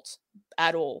fault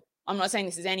at all. I'm not saying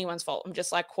this is anyone's fault. I'm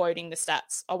just like quoting the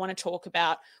stats. I want to talk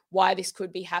about why this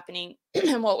could be happening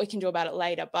and what we can do about it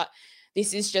later. But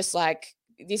this is just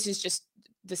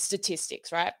the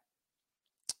statistics, right?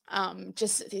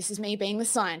 This is me being the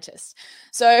scientist.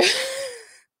 So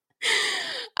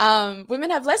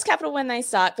women have less capital when they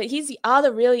start, but here's the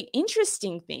other really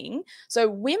interesting thing. So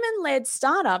women-led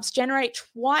startups generate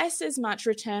twice as much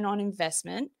return on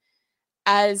investment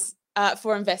as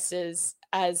for investors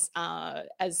as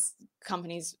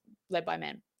companies led by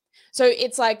men. So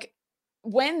it's like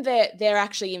when they're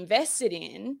actually invested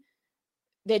in,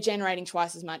 they're generating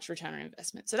twice as much return on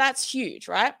investment. So that's huge,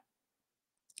 right?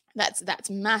 That's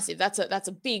massive. That's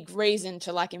a big reason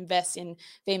to like invest in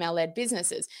female-led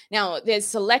businesses. Now, there's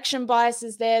selection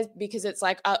biases there because it's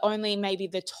like only maybe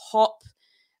the top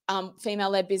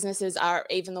female-led businesses are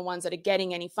even the ones that are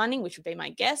getting any funding, which would be my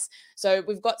guess. So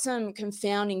we've got some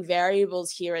confounding variables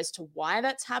here as to why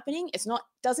that's happening.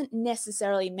 Doesn't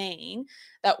necessarily mean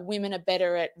that women are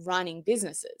better at running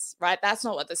businesses, right? That's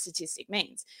not what the statistic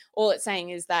means. All it's saying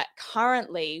is that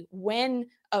currently, when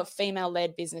a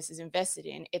female-led business is invested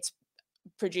in, it's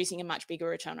producing a much bigger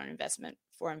return on investment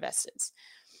for investors.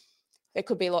 There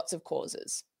could be lots of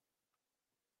causes.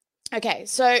 Okay,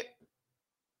 so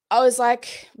I was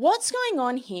like, what's going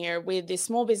on here with this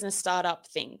small business startup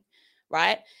thing,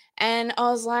 right? And I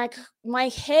was like, my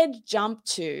head jumped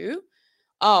to,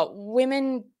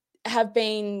 women have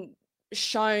been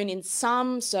shown in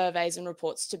some surveys and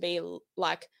reports to be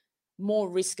like more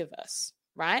risk averse,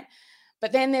 right?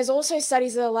 But then there's also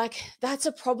studies that are like, that's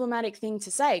a problematic thing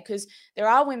to say because there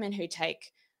are women who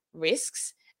take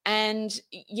risks. And,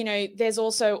 you know, there's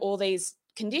also all these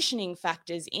conditioning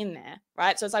factors in there,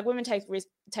 right? So it's like women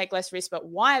take less risk, but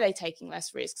why are they taking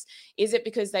less risks? Is it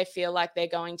because they feel like they're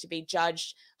going to be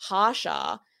judged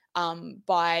harsher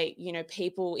by, you know,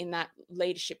 people in that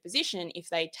leadership position if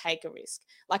they take a risk?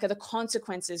 Like, are the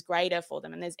consequences greater for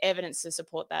them? And there's evidence to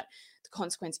support that the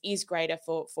consequence is greater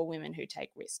for women who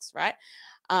take risks, right?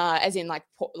 As in like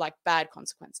bad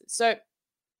consequences. So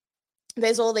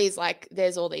there's all these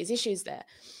issues there.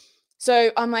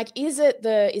 So I'm like, is it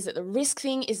the risk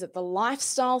thing? Is it the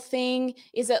lifestyle thing?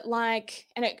 Is it like,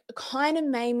 and it kind of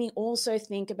made me also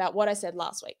think about what I said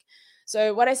last week.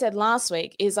 So what I said last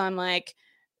week is I'm like,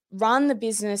 run the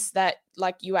business that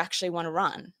like you actually want to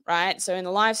run, right? So in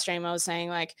the live stream, I was saying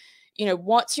like, you know,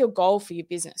 what's your goal for your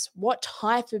business? What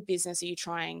type of business are you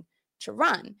trying to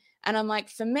run? And I'm like,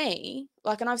 for me,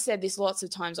 like, and I've said this lots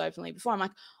of times openly before, I'm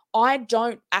like, I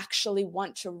don't actually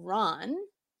want to run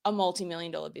a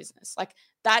multi-million-dollar business. Like,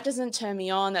 that doesn't turn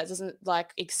me on. That doesn't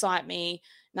like excite me,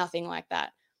 nothing like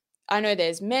that. I know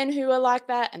there's men who are like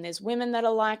that and there's women that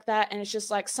are like that. And it's just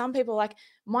like, some people are like,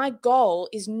 my goal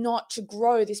is not to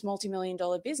grow this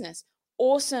multi-million-dollar business.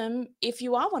 Awesome if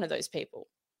you are one of those people.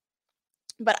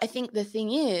 But I think the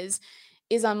thing is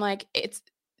I'm like,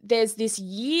 there's this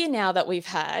year now that we've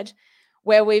had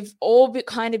where we've all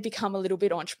kind of become a little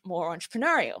bit more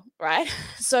entrepreneurial, right?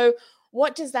 So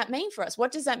what does that mean for us?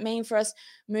 What does that mean for us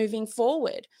moving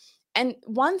forward? And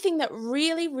one thing that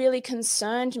really, really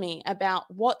concerned me about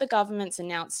what the government's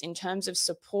announced in terms of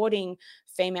supporting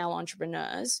female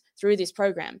entrepreneurs through this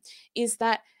program is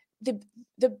that the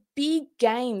big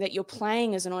game that you're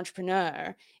playing as an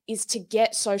entrepreneur is to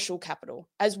get social capital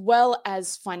as well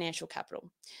as financial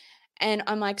capital. And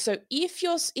I'm like, so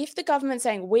if the government's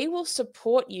saying we will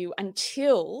support you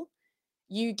until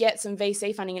you get some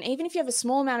VC funding, and even if you have a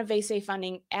small amount of VC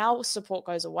funding, our support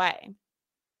goes away.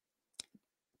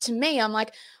 To me, I'm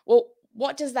like, well,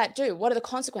 what does that do? What are the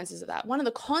consequences of that? One of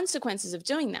the consequences of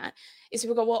doing that is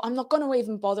people go, well, I'm not going to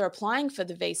even bother applying for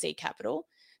the VC capital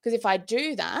because if I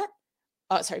do that,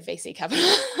 VC capital,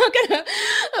 I'm going to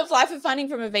apply for funding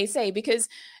from a VC because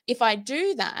if I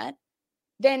do that,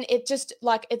 then it just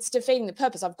like it's defeating the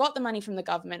purpose. I've got the money from the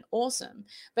government, awesome.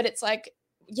 But it's like,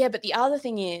 yeah, but the other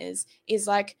thing is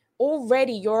like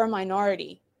already you're a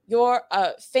minority. You're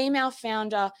a female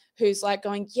founder who's like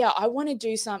going, yeah, I want to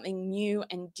do something new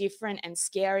and different and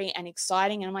scary and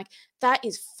exciting. And I'm like, that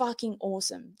is fucking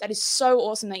awesome. That is so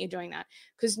awesome that you're doing that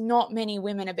because not many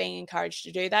women are being encouraged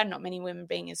to do that. Not many women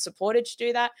being supported to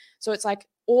do that. So it's like,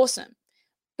 awesome.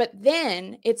 But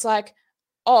then it's like,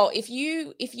 oh, if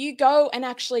you go and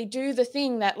actually do the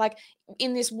thing that like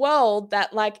in this world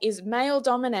that like is male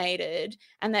dominated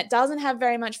and that doesn't have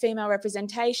very much female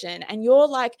representation and you're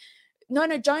like, no,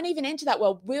 don't even enter that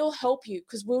world. We'll help you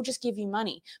because we'll just give you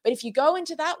money. But if you go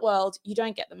into that world, you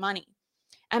don't get the money.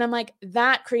 And I'm like,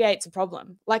 that creates a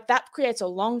problem. Like that creates a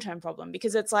long-term problem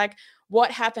because it's like,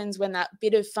 what happens when that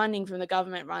bit of funding from the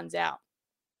government runs out?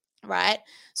 Right?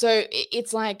 So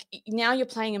it's like now you're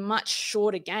playing a much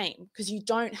shorter game because you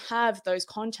don't have those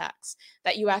contacts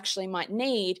that you actually might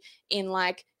need in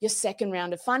like your second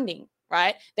round of funding,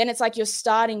 right? Then it's like you're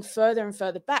starting further and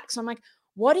further back. So I'm like,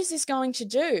 what is this going to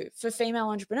do for female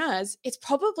entrepreneurs? It's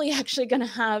probably actually going to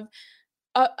have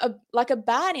a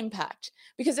bad impact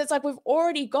because it's like we've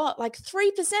already got like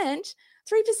 3%.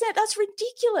 That's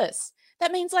ridiculous.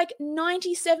 That means like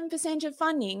 97% of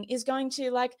funding is going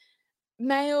to like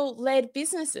male-led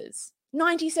businesses.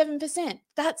 97%.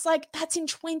 That's in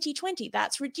 2020.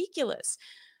 That's ridiculous.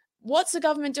 what's the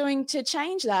government doing to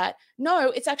change that? No,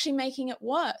 it's actually making it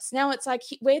worse. Now it's like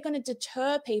we're going to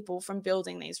deter people from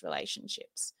building these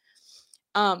relationships.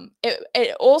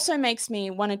 It also makes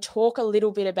me want to talk a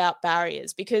little bit about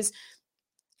barriers, because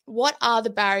what are the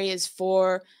barriers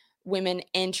for women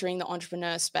entering the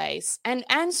entrepreneur space and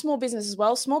small business as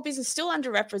well? Small business still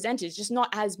underrepresented, just not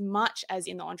as much as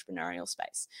in the entrepreneurial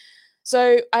space.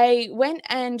 So I went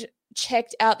and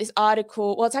checked out this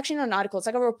article. Well, it's actually not an article. It's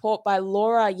like a report by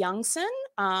Laura Youngson.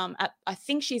 I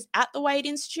think she's at the Wade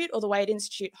Institute, or the Wade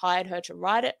Institute hired her to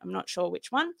write it. I'm not sure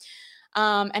which one.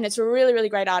 And it's a really, really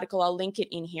great article. I'll link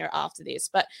it in here after this.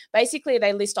 But basically,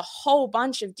 they list a whole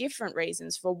bunch of different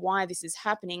reasons for why this is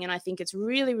happening. And I think it's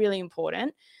really, really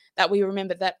important that we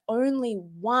remember that only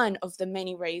one of the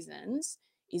many reasons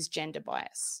is gender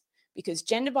bias, because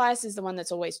gender bias is the one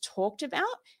that's always talked about,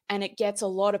 and it gets a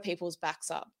lot of people's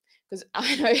backs up. Because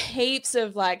I know heaps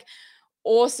of like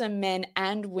awesome men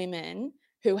and women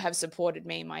who have supported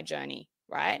me in my journey,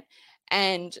 right?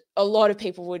 And a lot of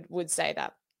people would say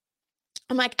that.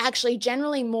 I'm like, actually,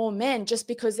 generally more men, just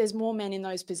because there's more men in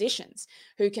those positions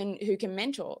who can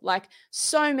mentor. Like,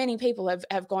 so many people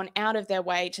have gone out of their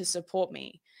way to support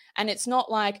me. And it's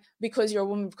not like because you're a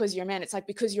woman, because you're a man. It's like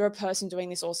because you're a person doing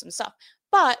this awesome stuff.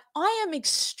 But I am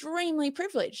extremely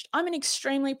privileged. I'm in an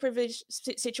extremely privileged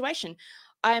situation.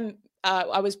 I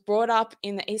was brought up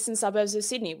in the eastern suburbs of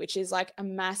Sydney, which is like a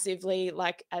massively,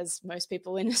 like, as most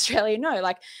people in Australia know,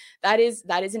 like that is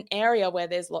an area where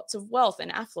there's lots of wealth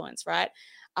and affluence, right?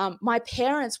 My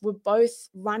parents were both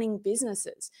running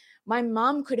businesses. My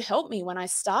mum could help me when I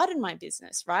started my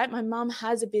business, right? My mum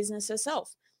has a business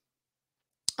herself.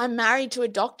 I'm married to a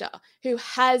doctor who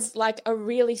has like a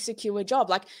really secure job.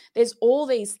 Like, there's all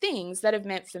these things that have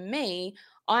meant for me,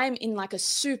 I'm in like a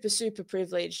super, super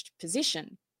privileged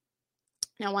position.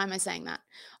 Now, why am I saying that?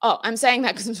 Oh, I'm saying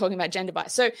that because I'm talking about gender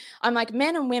bias. So I'm like,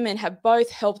 men and women have both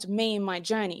helped me in my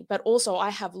journey, but also I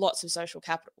have lots of social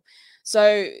capital.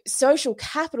 So social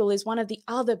capital is one of the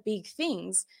other big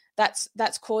things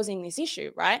that's causing this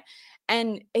issue, right?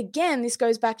 And again, this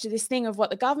goes back to this thing of what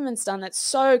the government's done that's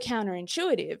so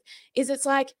counterintuitive, is it's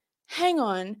like, hang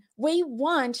on, we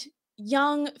want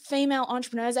young female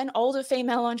entrepreneurs and older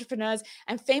female entrepreneurs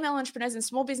and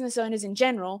small business owners in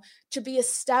general to be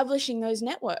establishing those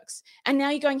networks. And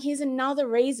now you're going, here's another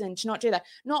reason to not do that.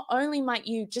 Not only might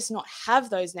you just not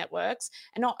have those networks,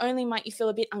 and not only might you feel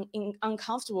a bit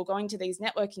uncomfortable going to these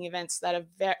networking events that are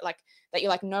very like, that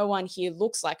you're like, no one here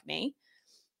looks like me.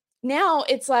 Now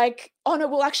it's like, oh no,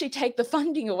 we'll actually take the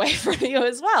funding away from you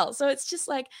as well. So it's just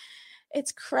like,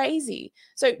 it's crazy.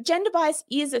 So gender bias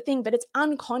is a thing, but it's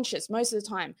unconscious most of the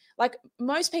time. Like,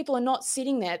 most people are not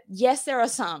sitting there. Yes, there are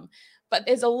some, but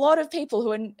there's a lot of people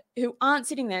who aren't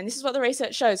sitting there. And this is what the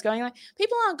research shows, going like,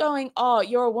 people aren't going, oh,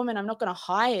 you're a woman, I'm not going to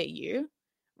hire you,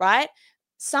 right?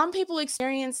 Some people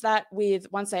experience that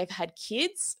once they've had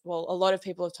kids. Well, a lot of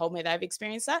people have told me they've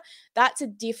experienced that. That's a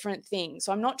different thing.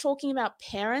 So I'm not talking about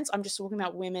parents. I'm just talking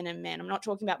about women and men. I'm not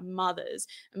talking about mothers.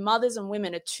 Mothers and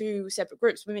women are two separate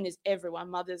groups. Women is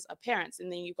everyone. Mothers are parents.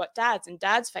 And then you've got dads, and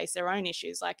dads face their own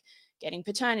issues like getting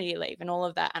paternity leave and all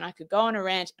of that. And I could go on a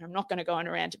rant, and I'm not going to go on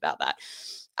a rant about that.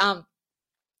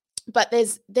 But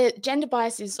the gender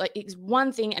bias is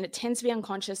one thing, and it tends to be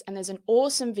unconscious. And there's an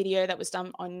awesome video that was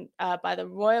done on by the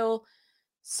Royal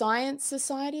Science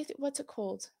Society. What's it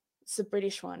called? It's the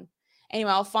British one.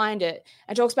 Anyway, I'll find it.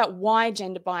 It talks about why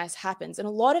gender bias happens. And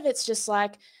a lot of it's just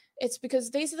like, it's because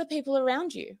these are the people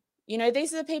around you. You know,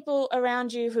 these are the people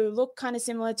around you who look kind of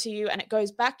similar to you. And it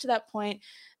goes back to that point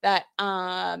that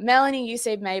Melanie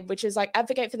Yousef made, which is like,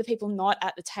 advocate for the people not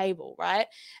at the table, right?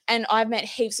 And I've met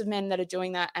heaps of men that are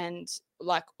doing that, and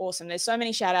like, awesome. There's so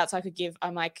many shout outs I could give.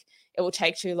 I'm like, it will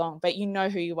take too long, but you know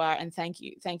who you are, and thank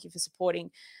you for supporting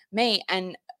me.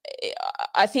 And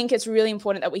I think it's really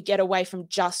important that we get away from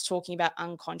just talking about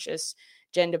unconscious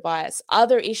gender bias.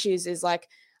 Other issues is like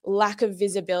lack of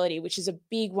visibility, which is a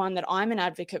big one that I'm an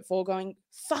advocate for, going,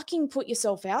 fucking put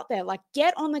yourself out there. Like,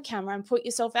 get on the camera and put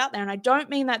yourself out there. And I don't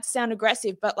mean that to sound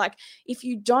aggressive, but like, if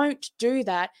you don't do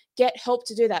that, get help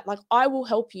to do that. Like, I will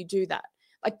help you do that.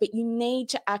 Like, but you need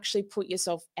to actually put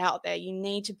yourself out there. You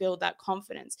need to build that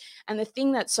confidence. And the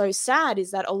thing that's so sad is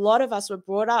that a lot of us were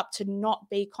brought up to not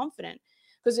be confident,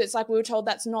 because it's like we were told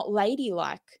that's not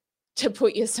ladylike to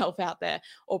put yourself out there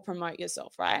or promote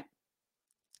yourself, right?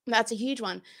 That's a huge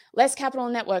one. Less capital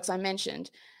networks, I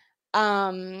mentioned.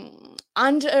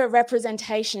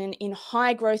 Underrepresentation in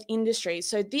high growth industries.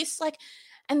 So this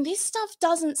and this stuff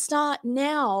doesn't start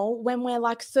now when we're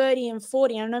like 30 and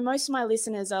 40. I know most of my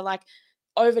listeners are like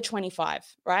over 25,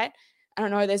 right? I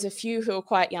don't know, there's a few who are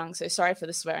quite young, so sorry for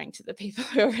the swearing to the people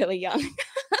who are really young.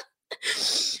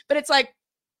 But it's like,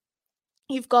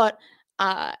 you've got,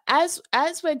 as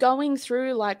we're going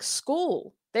through like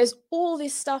school, there's all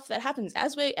this stuff that happens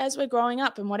as we're growing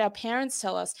up, and what our parents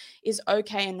tell us is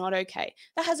okay and not okay.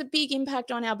 That has a big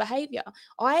impact on our behavior.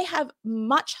 I have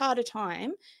much harder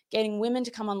time getting women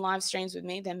to come on live streams with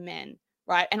me than men,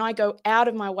 right? And I go out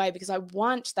of my way because I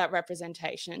want that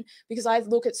representation, because I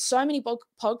look at so many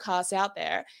podcasts out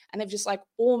there and they're just like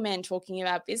all men talking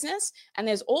about business. And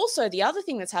there's also the other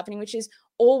thing that's happening, which is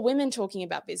all women talking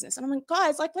about business. And I'm like,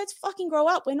 guys, like, let's fucking grow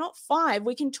up. We're not 5.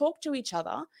 We can talk to each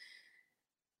other.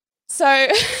 So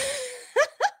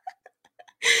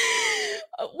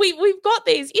we've got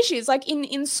these issues. Like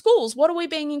in schools, what are we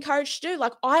being encouraged to do?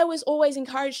 Like, I was always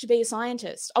encouraged to be a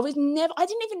scientist. I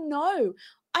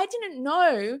didn't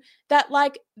know that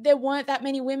like there weren't that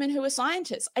many women who were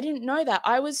scientists. I didn't know that.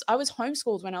 I was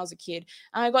homeschooled when I was a kid,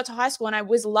 and I got to high school, and I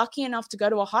was lucky enough to go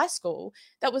to a high school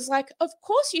that was like, of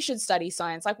course you should study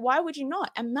science. Like, why would you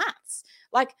not? And maths.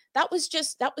 Like, that was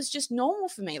just normal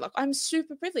for me. Like, I'm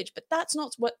super privileged, but that's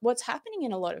not what's happening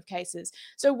in a lot of cases.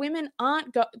 So women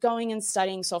aren't going and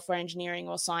studying software engineering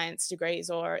or science degrees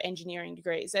or engineering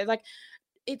degrees. They're like,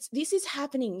 this is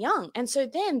happening young. And so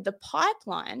then the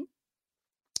pipeline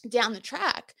down the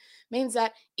track means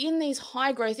that in these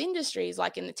high growth industries,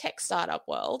 like in the tech startup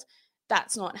world,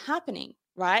 that's not happening,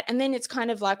 right? And then it's kind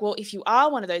of like, well, if you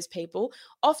are one of those people,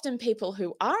 often people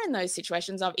who are in those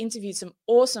situations, I've interviewed some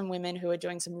awesome women who are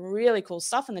doing some really cool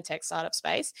stuff in the tech startup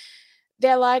space.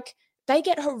 They're like, they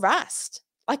get harassed.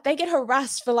 Like, they get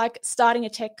harassed for like starting a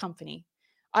tech company.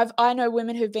 I know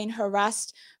women who've been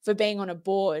harassed for being on a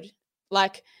board.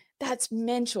 Like, that's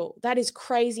mental. That is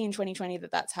crazy in 2020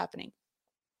 that that's happening.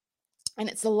 And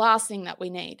it's the last thing that we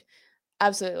need.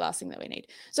 Absolutely last thing that we need.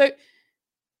 So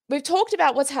we've talked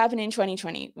about what's happened in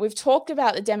 2020. We've talked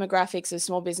about the demographics of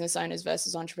small business owners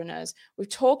versus entrepreneurs. We've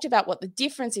talked about what the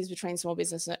difference is between small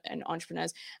business and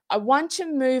entrepreneurs. I want to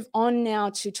move on now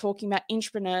to talking about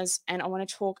entrepreneurs, and I want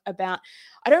to talk about,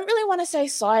 I don't really want to say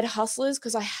side hustlers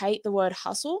because I hate the word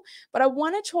hustle, but I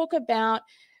want to talk about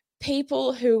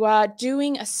people who are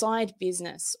doing a side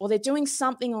business, or they're doing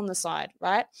something on the side,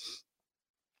 right?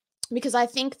 Because I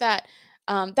think that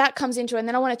that comes into it. And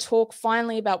then I want to talk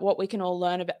finally about what we can all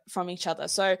learn about from each other.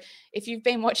 So if you've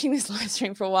been watching this live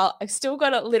stream for a while, I've still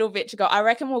got a little bit to go. I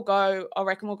reckon we'll go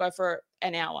for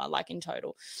an hour, like in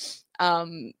total,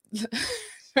 for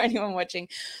anyone watching.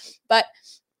 But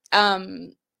I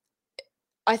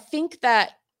think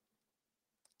that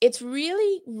it's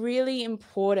really, really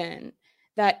important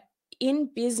that in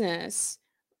business,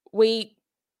 we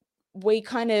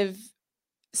kind of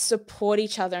support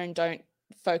each other and don't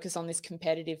focus on this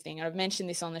competitive thing. I've mentioned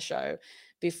this on the show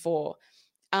before.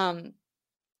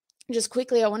 Just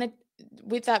quickly, I wanted,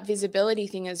 with that visibility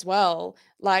thing as well,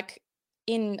 like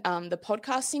in the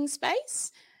podcasting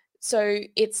space, so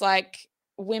it's like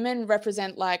women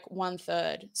represent like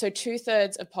 1/3. So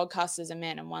 2/3 of podcasters are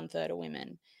men and 1/3 are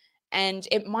women. And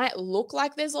it might look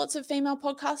like there's lots of female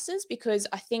podcasters, because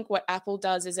I think what Apple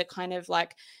does is it kind of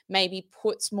like maybe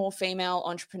puts more female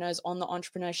entrepreneurs on the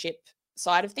entrepreneurship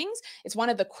side of things. It's one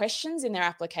of the questions in their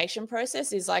application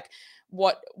process is like,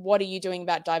 what are you doing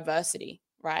about diversity,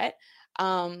 right?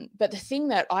 But the thing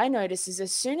that I notice is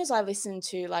as soon as I listen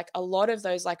to like a lot of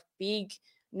those like big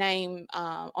name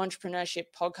entrepreneurship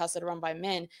podcasts that are run by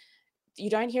men, you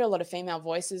don't hear a lot of female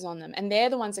voices on them, and they're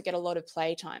the ones that get a lot of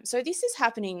playtime. So this is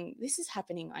happening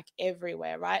like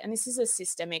everywhere, right? And this is a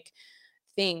systemic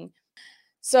thing.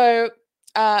 So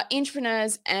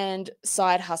entrepreneurs and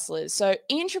side hustlers. So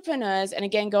entrepreneurs, and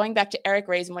again, going back to Eric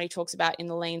Ries and what he talks about in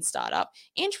the Lean Startup,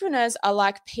 entrepreneurs are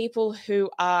like people who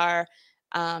are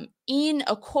in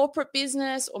a corporate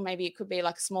business, or maybe it could be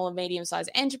like a small and medium-sized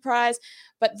enterprise,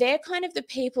 but they're kind of the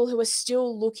people who are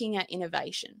still looking at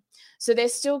innovation. So they're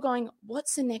still going,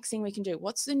 what's the next thing we can do?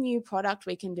 What's the new product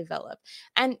we can develop?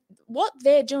 And what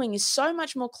they're doing is so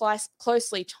much more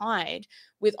closely tied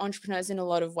with entrepreneurs in a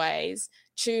lot of ways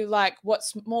to like what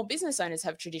small business owners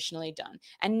have traditionally done.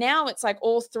 And now it's like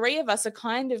all three of us are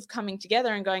kind of coming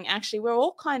together and going, actually, we're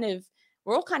all kind of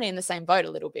in the same boat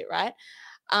a little bit, right?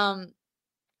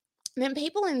 Then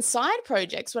people in side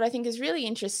projects, what I think is really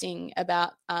interesting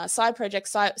about side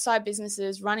projects, side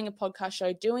businesses, running a podcast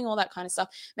show, doing all that kind of stuff,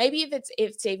 maybe if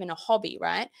it's even a hobby,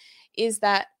 right, is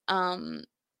that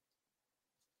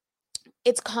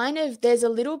it's kind of, there's a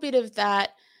little bit of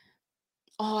that,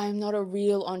 oh, I'm not a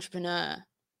real entrepreneur,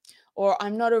 or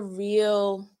I'm not a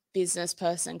real business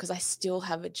person because I still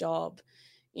have a job,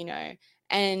 you know,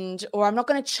 or I'm not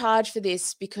going to charge for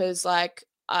this because like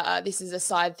this is a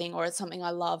side thing or it's something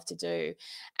I love to do.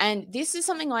 And this is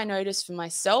something I noticed for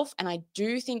myself. And I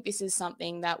do think this is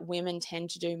something that women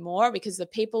tend to do more, because the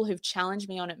people who've challenged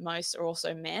me on it most are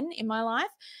also men in my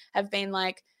life, have been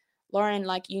like, Lauren,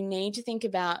 like, you need to think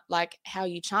about like how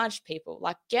you charge people.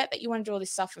 Like, get that you want to do all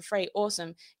this stuff for free.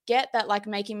 Awesome. Get that like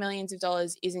making millions of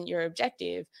dollars isn't your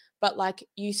objective, but like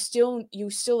you still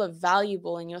are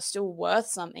valuable and you're still worth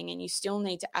something, and you still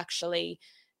need to actually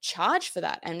charge for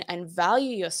that and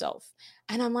value yourself.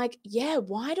 And I'm like, yeah,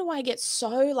 why do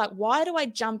I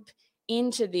jump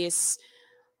into this,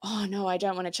 oh no, I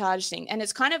don't want to charge thing? And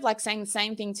it's kind of like saying the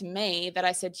same thing to me that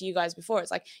I said to you guys before.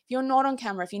 It's like, if you're not on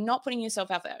camera, if you're not putting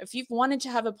yourself out there, if you've wanted to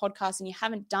have a podcast and you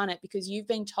haven't done it because you've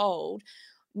been told,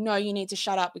 no, you need to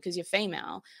shut up because you're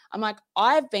female. I'm like,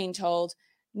 I've been told,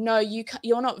 no,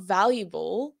 you're not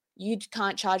valuable. You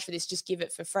can't charge for this. Just give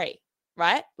it for free.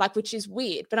 Right? Like, which is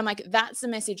weird, but I'm like, that's the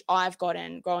message I've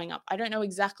gotten growing up. I don't know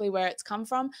exactly where it's come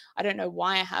from. I don't know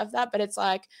why I have that, but it's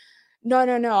like, no,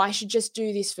 I should just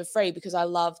do this for free because I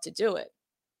love to do it.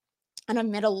 And I've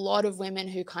met a lot of women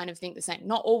who kind of think the same.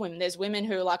 Not all women. There's women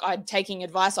who are like, I'm taking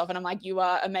advice off, and I'm like, you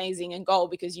are amazing and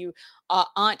gold because you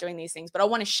aren't doing these things. But I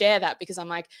want to share that because I'm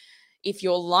like, if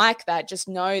you're like that, just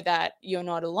know that you're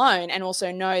not alone. And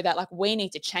also know that like, we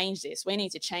need to change this. We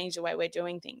need to change the way we're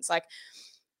doing things. Like,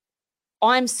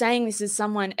 I'm saying this as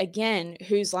someone, again,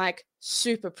 who's like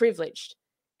super privileged,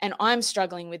 and I'm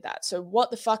struggling with that. So what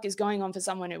the fuck is going on for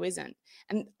someone who isn't?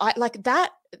 And I like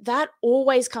that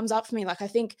always comes up for me. Like, I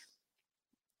think,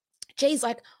 geez,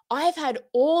 like, I've had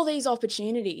all these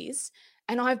opportunities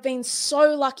and I've been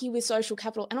so lucky with social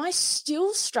capital, and I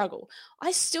still struggle.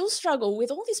 I still struggle with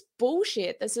all this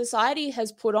bullshit that society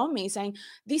has put on me, saying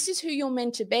this is who you're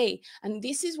meant to be and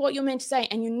this is what you're meant to say,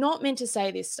 and you're not meant to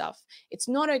say this stuff. It's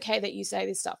not okay that you say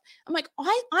this stuff. I'm like,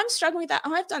 I'm struggling with that.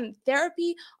 I've done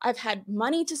therapy. I've had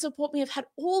money to support me. I've had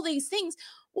all these things.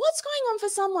 What's going on for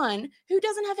someone who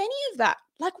doesn't have any of that?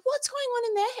 Like, what's going on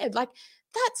in their head? Like,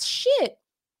 that's shit.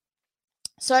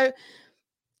 So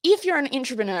if you're an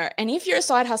entrepreneur and if you're a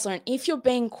side hustler and if you're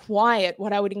being quiet,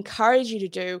 what I would encourage you to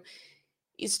do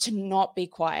is to not be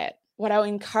quiet. What I would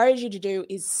encourage you to do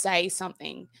is say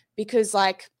something, because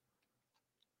like,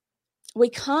 we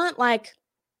can't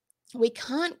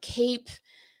keep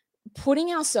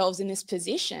putting ourselves in this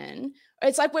position.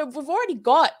 It's like we've already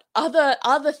got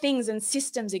other things and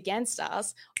systems against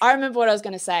us. I remember what I was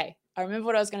going to say.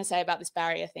 About this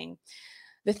barrier thing.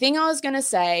 The thing I was going to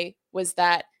say was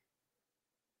that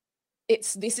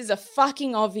this is a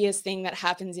fucking obvious thing that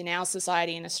happens in our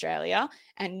society in Australia,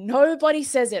 and nobody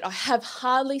says it. I have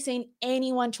hardly seen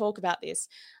anyone talk about this,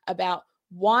 about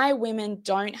why women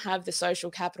don't have the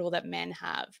social capital that men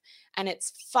have. And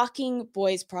it's fucking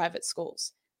boys' private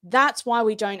schools. That's why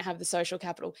we don't have the social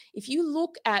capital. If you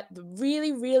look at the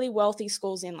really, really wealthy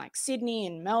schools in like Sydney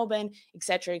and Melbourne, et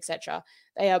cetera,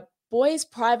 they are boys'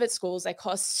 private schools. They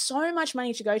cost so much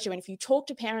money to go to. And if you talk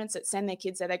to parents that send their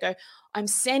kids there, they go, I'm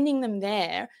sending them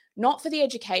there, not for the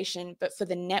education, but for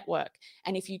the network.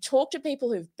 And if you talk to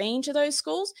people who've been to those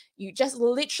schools, you just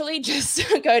literally just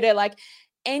go to like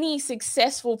any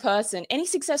successful person, any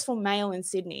successful male in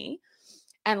Sydney,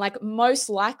 and like most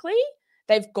likely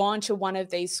they've gone to one of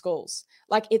these schools.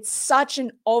 Like, it's such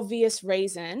an obvious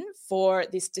reason for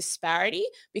this disparity,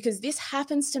 because this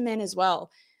happens to men as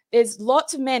well. There's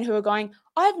lots of men who are going,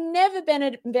 I've never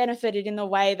benefited in the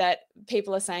way that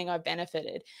people are saying I've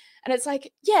benefited. And it's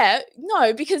like, yeah,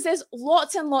 no, because there's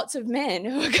lots and lots of men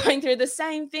who are going through the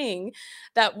same thing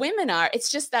that women are. It's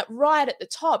just that right at the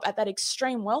top, at that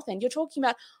extreme wealth end, you're talking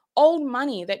about old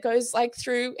money that goes like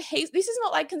through, this is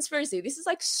not like conspiracy. This is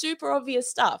like super obvious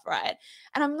stuff, right?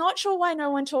 And I'm not sure why no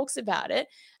one talks about it.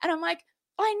 And I'm like,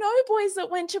 I know boys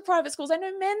that went to private schools. I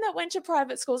know men that went to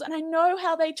private schools, and I know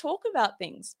how they talk about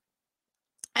things.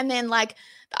 And then like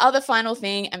the other final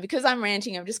thing, and because I'm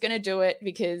ranting, I'm just going to do it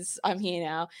because I'm here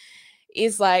now,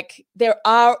 is like, there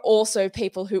are also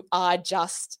people who are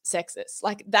just sexist.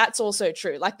 Like, that's also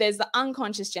true. Like, there's the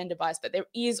unconscious gender bias, but there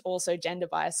is also gender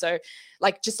bias. So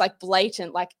like, just like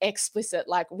blatant, like explicit,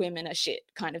 like women are shit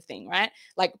kind of thing, right?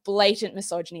 Like blatant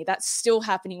misogyny, that's still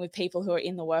happening with people who are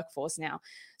in the workforce now.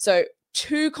 So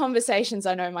 2 conversations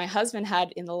I know my husband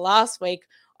had in the last week,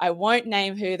 I won't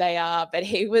name who they are, but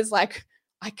he was like,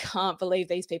 I can't believe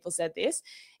these people said this.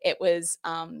 It was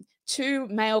 2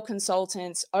 male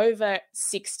consultants over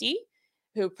 60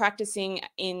 who are practicing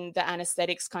in the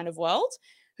anesthetics kind of world,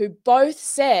 who both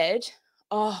said,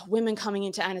 oh, women coming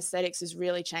into anesthetics has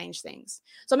really changed things.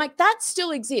 So I'm like, that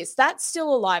still exists. That's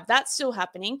still alive. That's still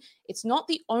happening. It's not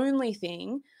the only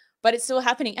thing, but it's still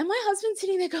happening. And my husband's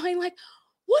sitting there going like,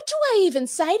 what do I even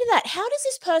say to that? How does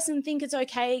this person think it's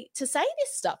okay to say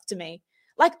this stuff to me?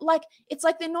 Like it's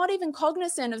like they're not even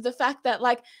cognizant of the fact that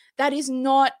like that is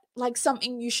not like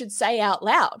something you should say out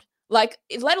loud. Like,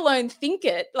 let alone think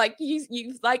it. Like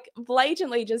you like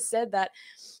blatantly just said that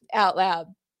out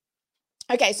loud.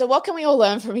 Okay, so what can we all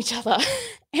learn from each other?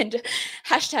 And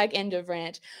hashtag end of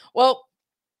rant. Well,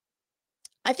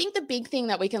 I think the big thing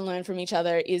that we can learn from each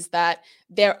other is that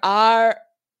there are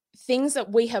things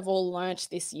that we have all learnt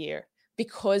this year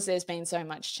because there's been so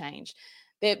much change,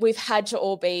 that we've had to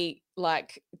all be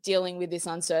like dealing with this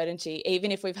uncertainty,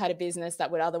 even if we've had a business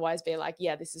that would otherwise be like,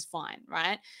 yeah, this is fine,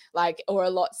 right? Like, or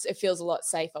it feels a lot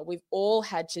safer. We've all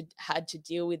had to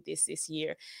deal with this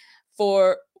year.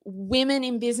 For women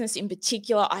in business in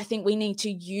particular, I think we need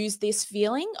to use this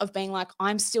feeling of being like,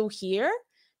 I'm still here,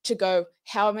 to go,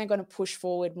 how am I going to push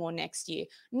forward more next year?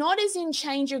 Not as in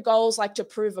change your goals like to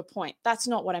prove a point. That's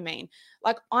not what I mean.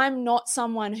 Like, I'm not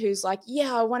someone who's like,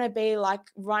 yeah, I want to be like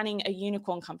running a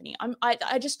unicorn company.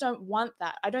 I just don't want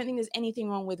that. I don't think there's anything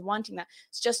wrong with wanting that.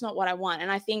 It's just not what I want.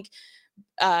 And I think,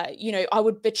 I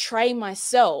would betray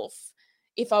myself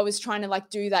if I was trying to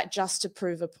like do that just to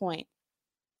prove a point.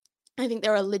 I think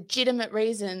there are legitimate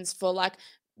reasons for like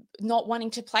not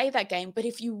wanting to play that game. But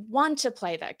if you want to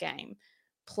play that game,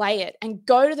 play it and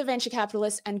go to the venture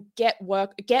capitalists and get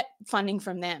funding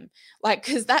from them. Like,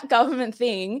 because that government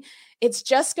thing, it's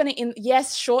just going to,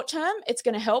 yes, short term, it's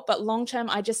going to help, but long term,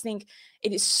 I just think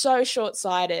it is so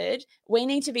short-sighted. We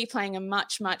need to be playing a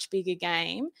much, much bigger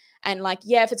game. And like,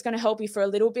 yeah, if it's going to help you for a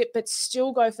little bit, but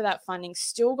still go for that funding,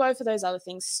 still go for those other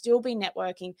things, still be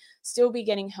networking, still be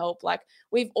getting help. Like,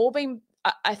 we've all been,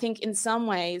 I think in some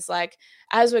ways, like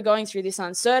as we're going through this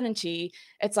uncertainty,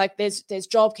 it's like there's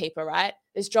JobKeeper, right?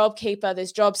 There's JobKeeper,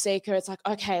 there's JobSeeker. It's like,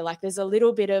 okay, like there's a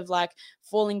little bit of like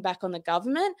falling back on the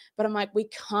government, but I'm like, we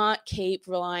can't keep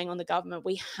relying on the government.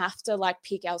 We have to like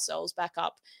pick ourselves back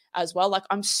up as well. Like,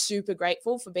 I'm super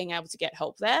grateful for being able to get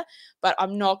help there, but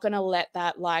I'm not going to let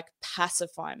that like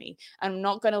pacify me. I'm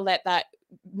not going to let that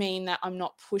mean that I'm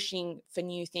not pushing for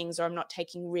new things, or I'm not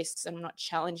taking risks, and I'm not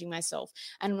challenging myself,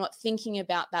 and I'm not thinking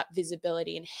about that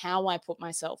visibility and how I put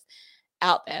myself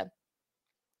out there.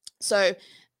 So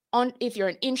if you're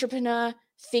an entrepreneur,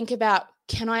 think about,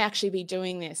 can I actually be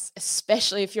doing this?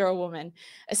 Especially if you're a woman,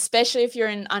 especially if you're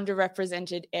in an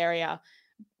underrepresented area.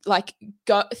 Like,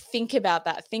 go think about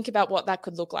that. Think about what that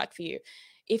could look like for you.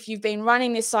 If you've been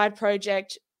running this side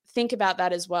project, think about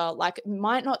that as well. Like, it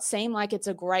might not seem like it's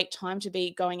a great time to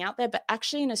be going out there, but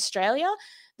actually in Australia,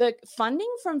 the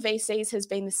funding from VCs has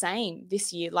been the same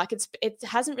this year. Like, it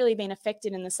hasn't really been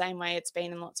affected in the same way it's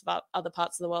been in lots of other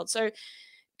parts of the world. So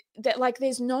that, like,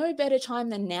 there's no better time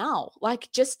than now. Like,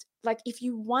 just like, if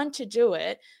you want to do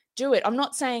it, do it. I'm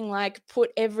not saying like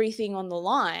put everything on the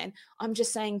line. I'm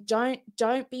just saying don't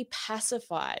be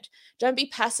pacified. Don't be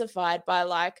pacified by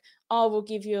like, oh, we'll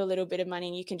give you a little bit of money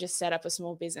and you can just set up a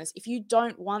small business. If you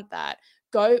don't want that,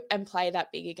 go and play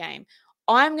that bigger game.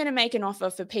 I'm going to make an offer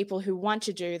for people who want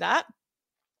to do that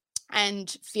and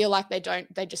feel like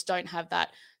they just don't have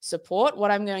that support.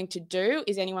 What I'm going to do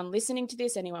is, anyone listening to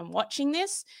this, anyone watching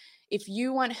this, if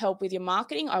you want help with your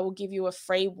marketing, I will give you a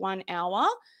free 1 hour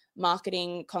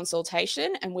marketing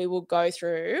consultation, and we will go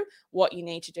through what you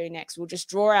need to do next. We'll just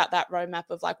draw out that roadmap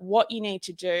of like what you need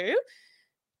to do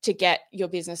to get your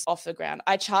business off the ground.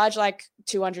 I charge like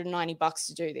 $290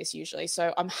 to do this usually.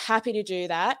 So I'm happy to do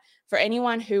that for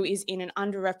anyone who is in an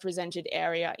underrepresented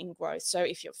area in growth. So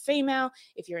if you're female,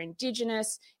 if you're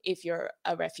Indigenous, if you're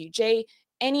a refugee,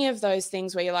 any of those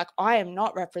things where you're like, I am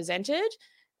not represented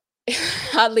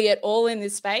hardly at all in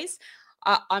this space,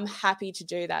 I'm happy to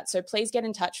do that. So please get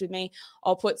in touch with me.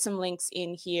 I'll put some links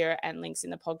in here and links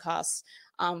in the podcast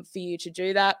for you to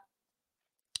do that.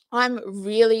 I'm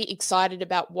really excited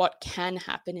about what can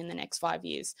happen in the next 5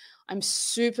 years. I'm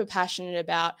super passionate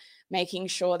about making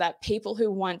sure that people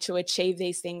who want to achieve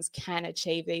these things can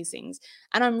achieve these things.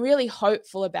 And I'm really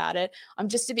hopeful about it. I'm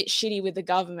just a bit shitty with the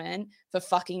government for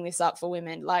fucking this up for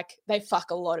women. Like, they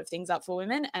fuck a lot of things up for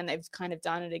women, and they've kind of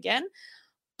done it again.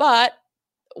 But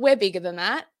we're bigger than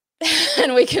that.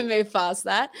 And we can move past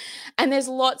that. And there's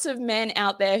lots of men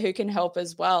out there who can help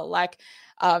as well. Like,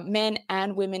 men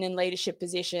and women in leadership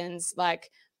positions. Like,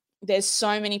 there's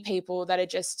so many people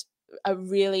that are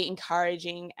really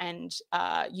encouraging, and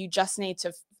you just need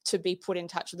to be put in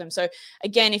touch with them. So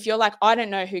again, if you're like, I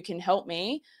don't know who can help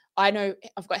me, I know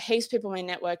I've got heaps of people in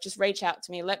my network, just reach out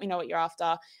to me, let me know what you're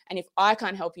after. And if I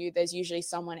can't help you, there's usually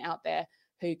someone out there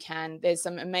who can. There's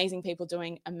some amazing people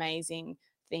doing amazing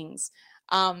things.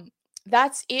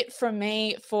 that's it from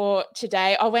me for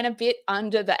today. I went a bit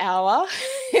under the hour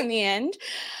in the end.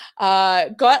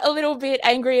 Got a little bit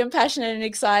angry and passionate and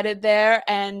excited there,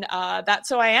 and that's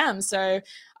who I am. So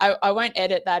I won't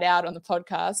edit that out on the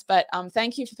podcast, but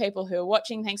thank you for people who are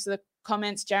watching. Thanks for the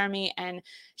comments, Jeremy and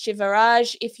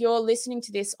Shivaraj. If you're listening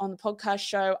to this on the podcast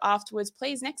show afterwards,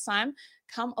 please next time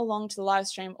come along to the live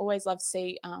stream. Always love to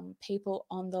see people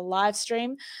on the live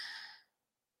stream.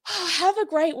 Have a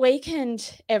great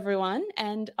weekend, everyone,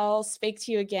 and I'll speak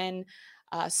to you again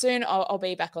soon. I'll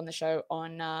be back on the show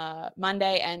on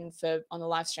Monday and on the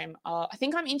live stream. I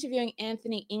think I'm interviewing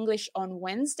Anthony English on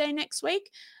Wednesday next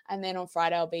week, and then on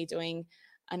Friday I'll be doing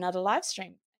another live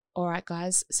stream. All right,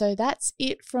 guys. So that's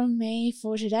it from me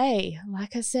for today.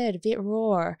 Like I said, a bit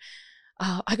raw.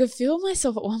 I could feel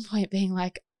myself at one point being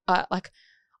like I'm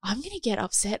going to get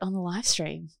upset on the live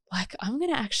stream. Like I'm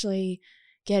going to actually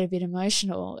get a bit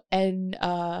emotional, and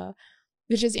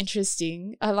which is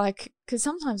interesting. Because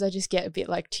sometimes I just get a bit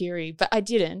like teary, but I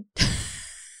didn't.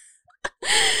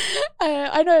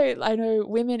 I know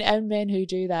women and men who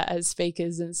do that as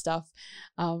speakers and stuff,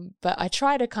 but I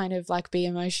try to kind of like be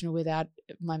emotional without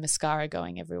my mascara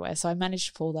going everywhere, so I managed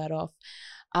to pull that off.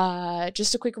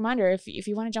 Just a quick reminder, if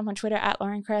you want to jump on Twitter at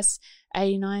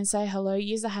LaurenCress89, say hello,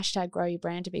 use the hashtag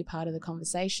 #GrowYourBrand to be part of the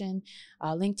conversation.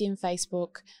 LinkedIn,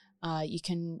 Facebook, you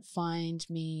can find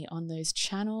me on those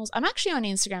channels. I'm actually on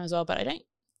Instagram as well, but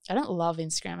I don't love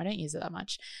Instagram. I don't use it that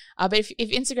much. But if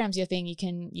Instagram's your thing,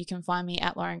 you can find me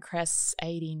at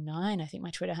LaurenCress89. I think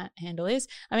my Twitter handle is.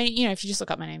 I mean, if you just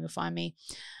look up my name, you'll find me.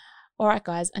 All right,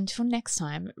 guys, until next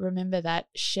time, remember that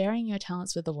sharing your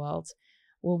talents with the world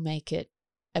will make it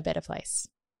a better place.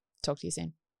 Talk to you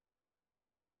soon.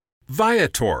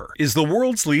 Viator is the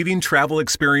world's leading travel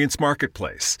experience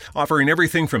marketplace, offering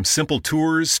everything from simple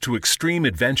tours to extreme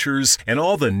adventures and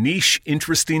all the niche,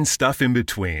 interesting stuff in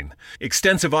between.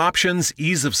 Extensive options,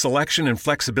 ease of selection, and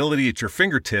flexibility at your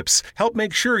fingertips help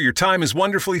make sure your time is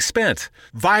wonderfully spent.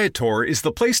 Viator is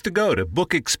the place to go to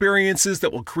book experiences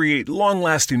that will create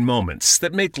long-lasting moments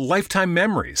that make lifetime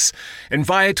memories. And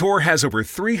Viator has over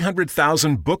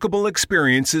 300,000 bookable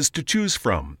experiences to choose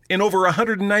from in over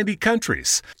 190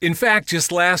 countries. In fact,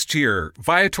 just last year,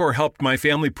 Viator helped my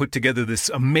family put together this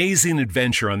amazing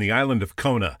adventure on the island of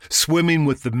Kona, swimming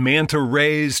with the manta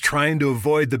rays, trying to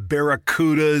avoid the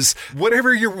barracudas,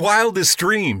 whatever your wildest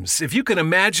dreams. If you can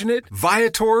imagine it,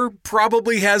 Viator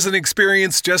probably has an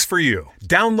experience just for you.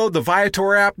 Download the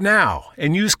Viator app now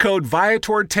and use code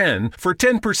Viator10 for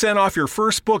 10% off your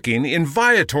first booking in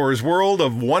Viator's world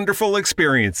of wonderful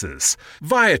experiences.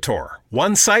 Viator,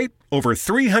 one site, over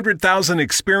 300,000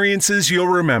 experiences you'll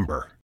remember.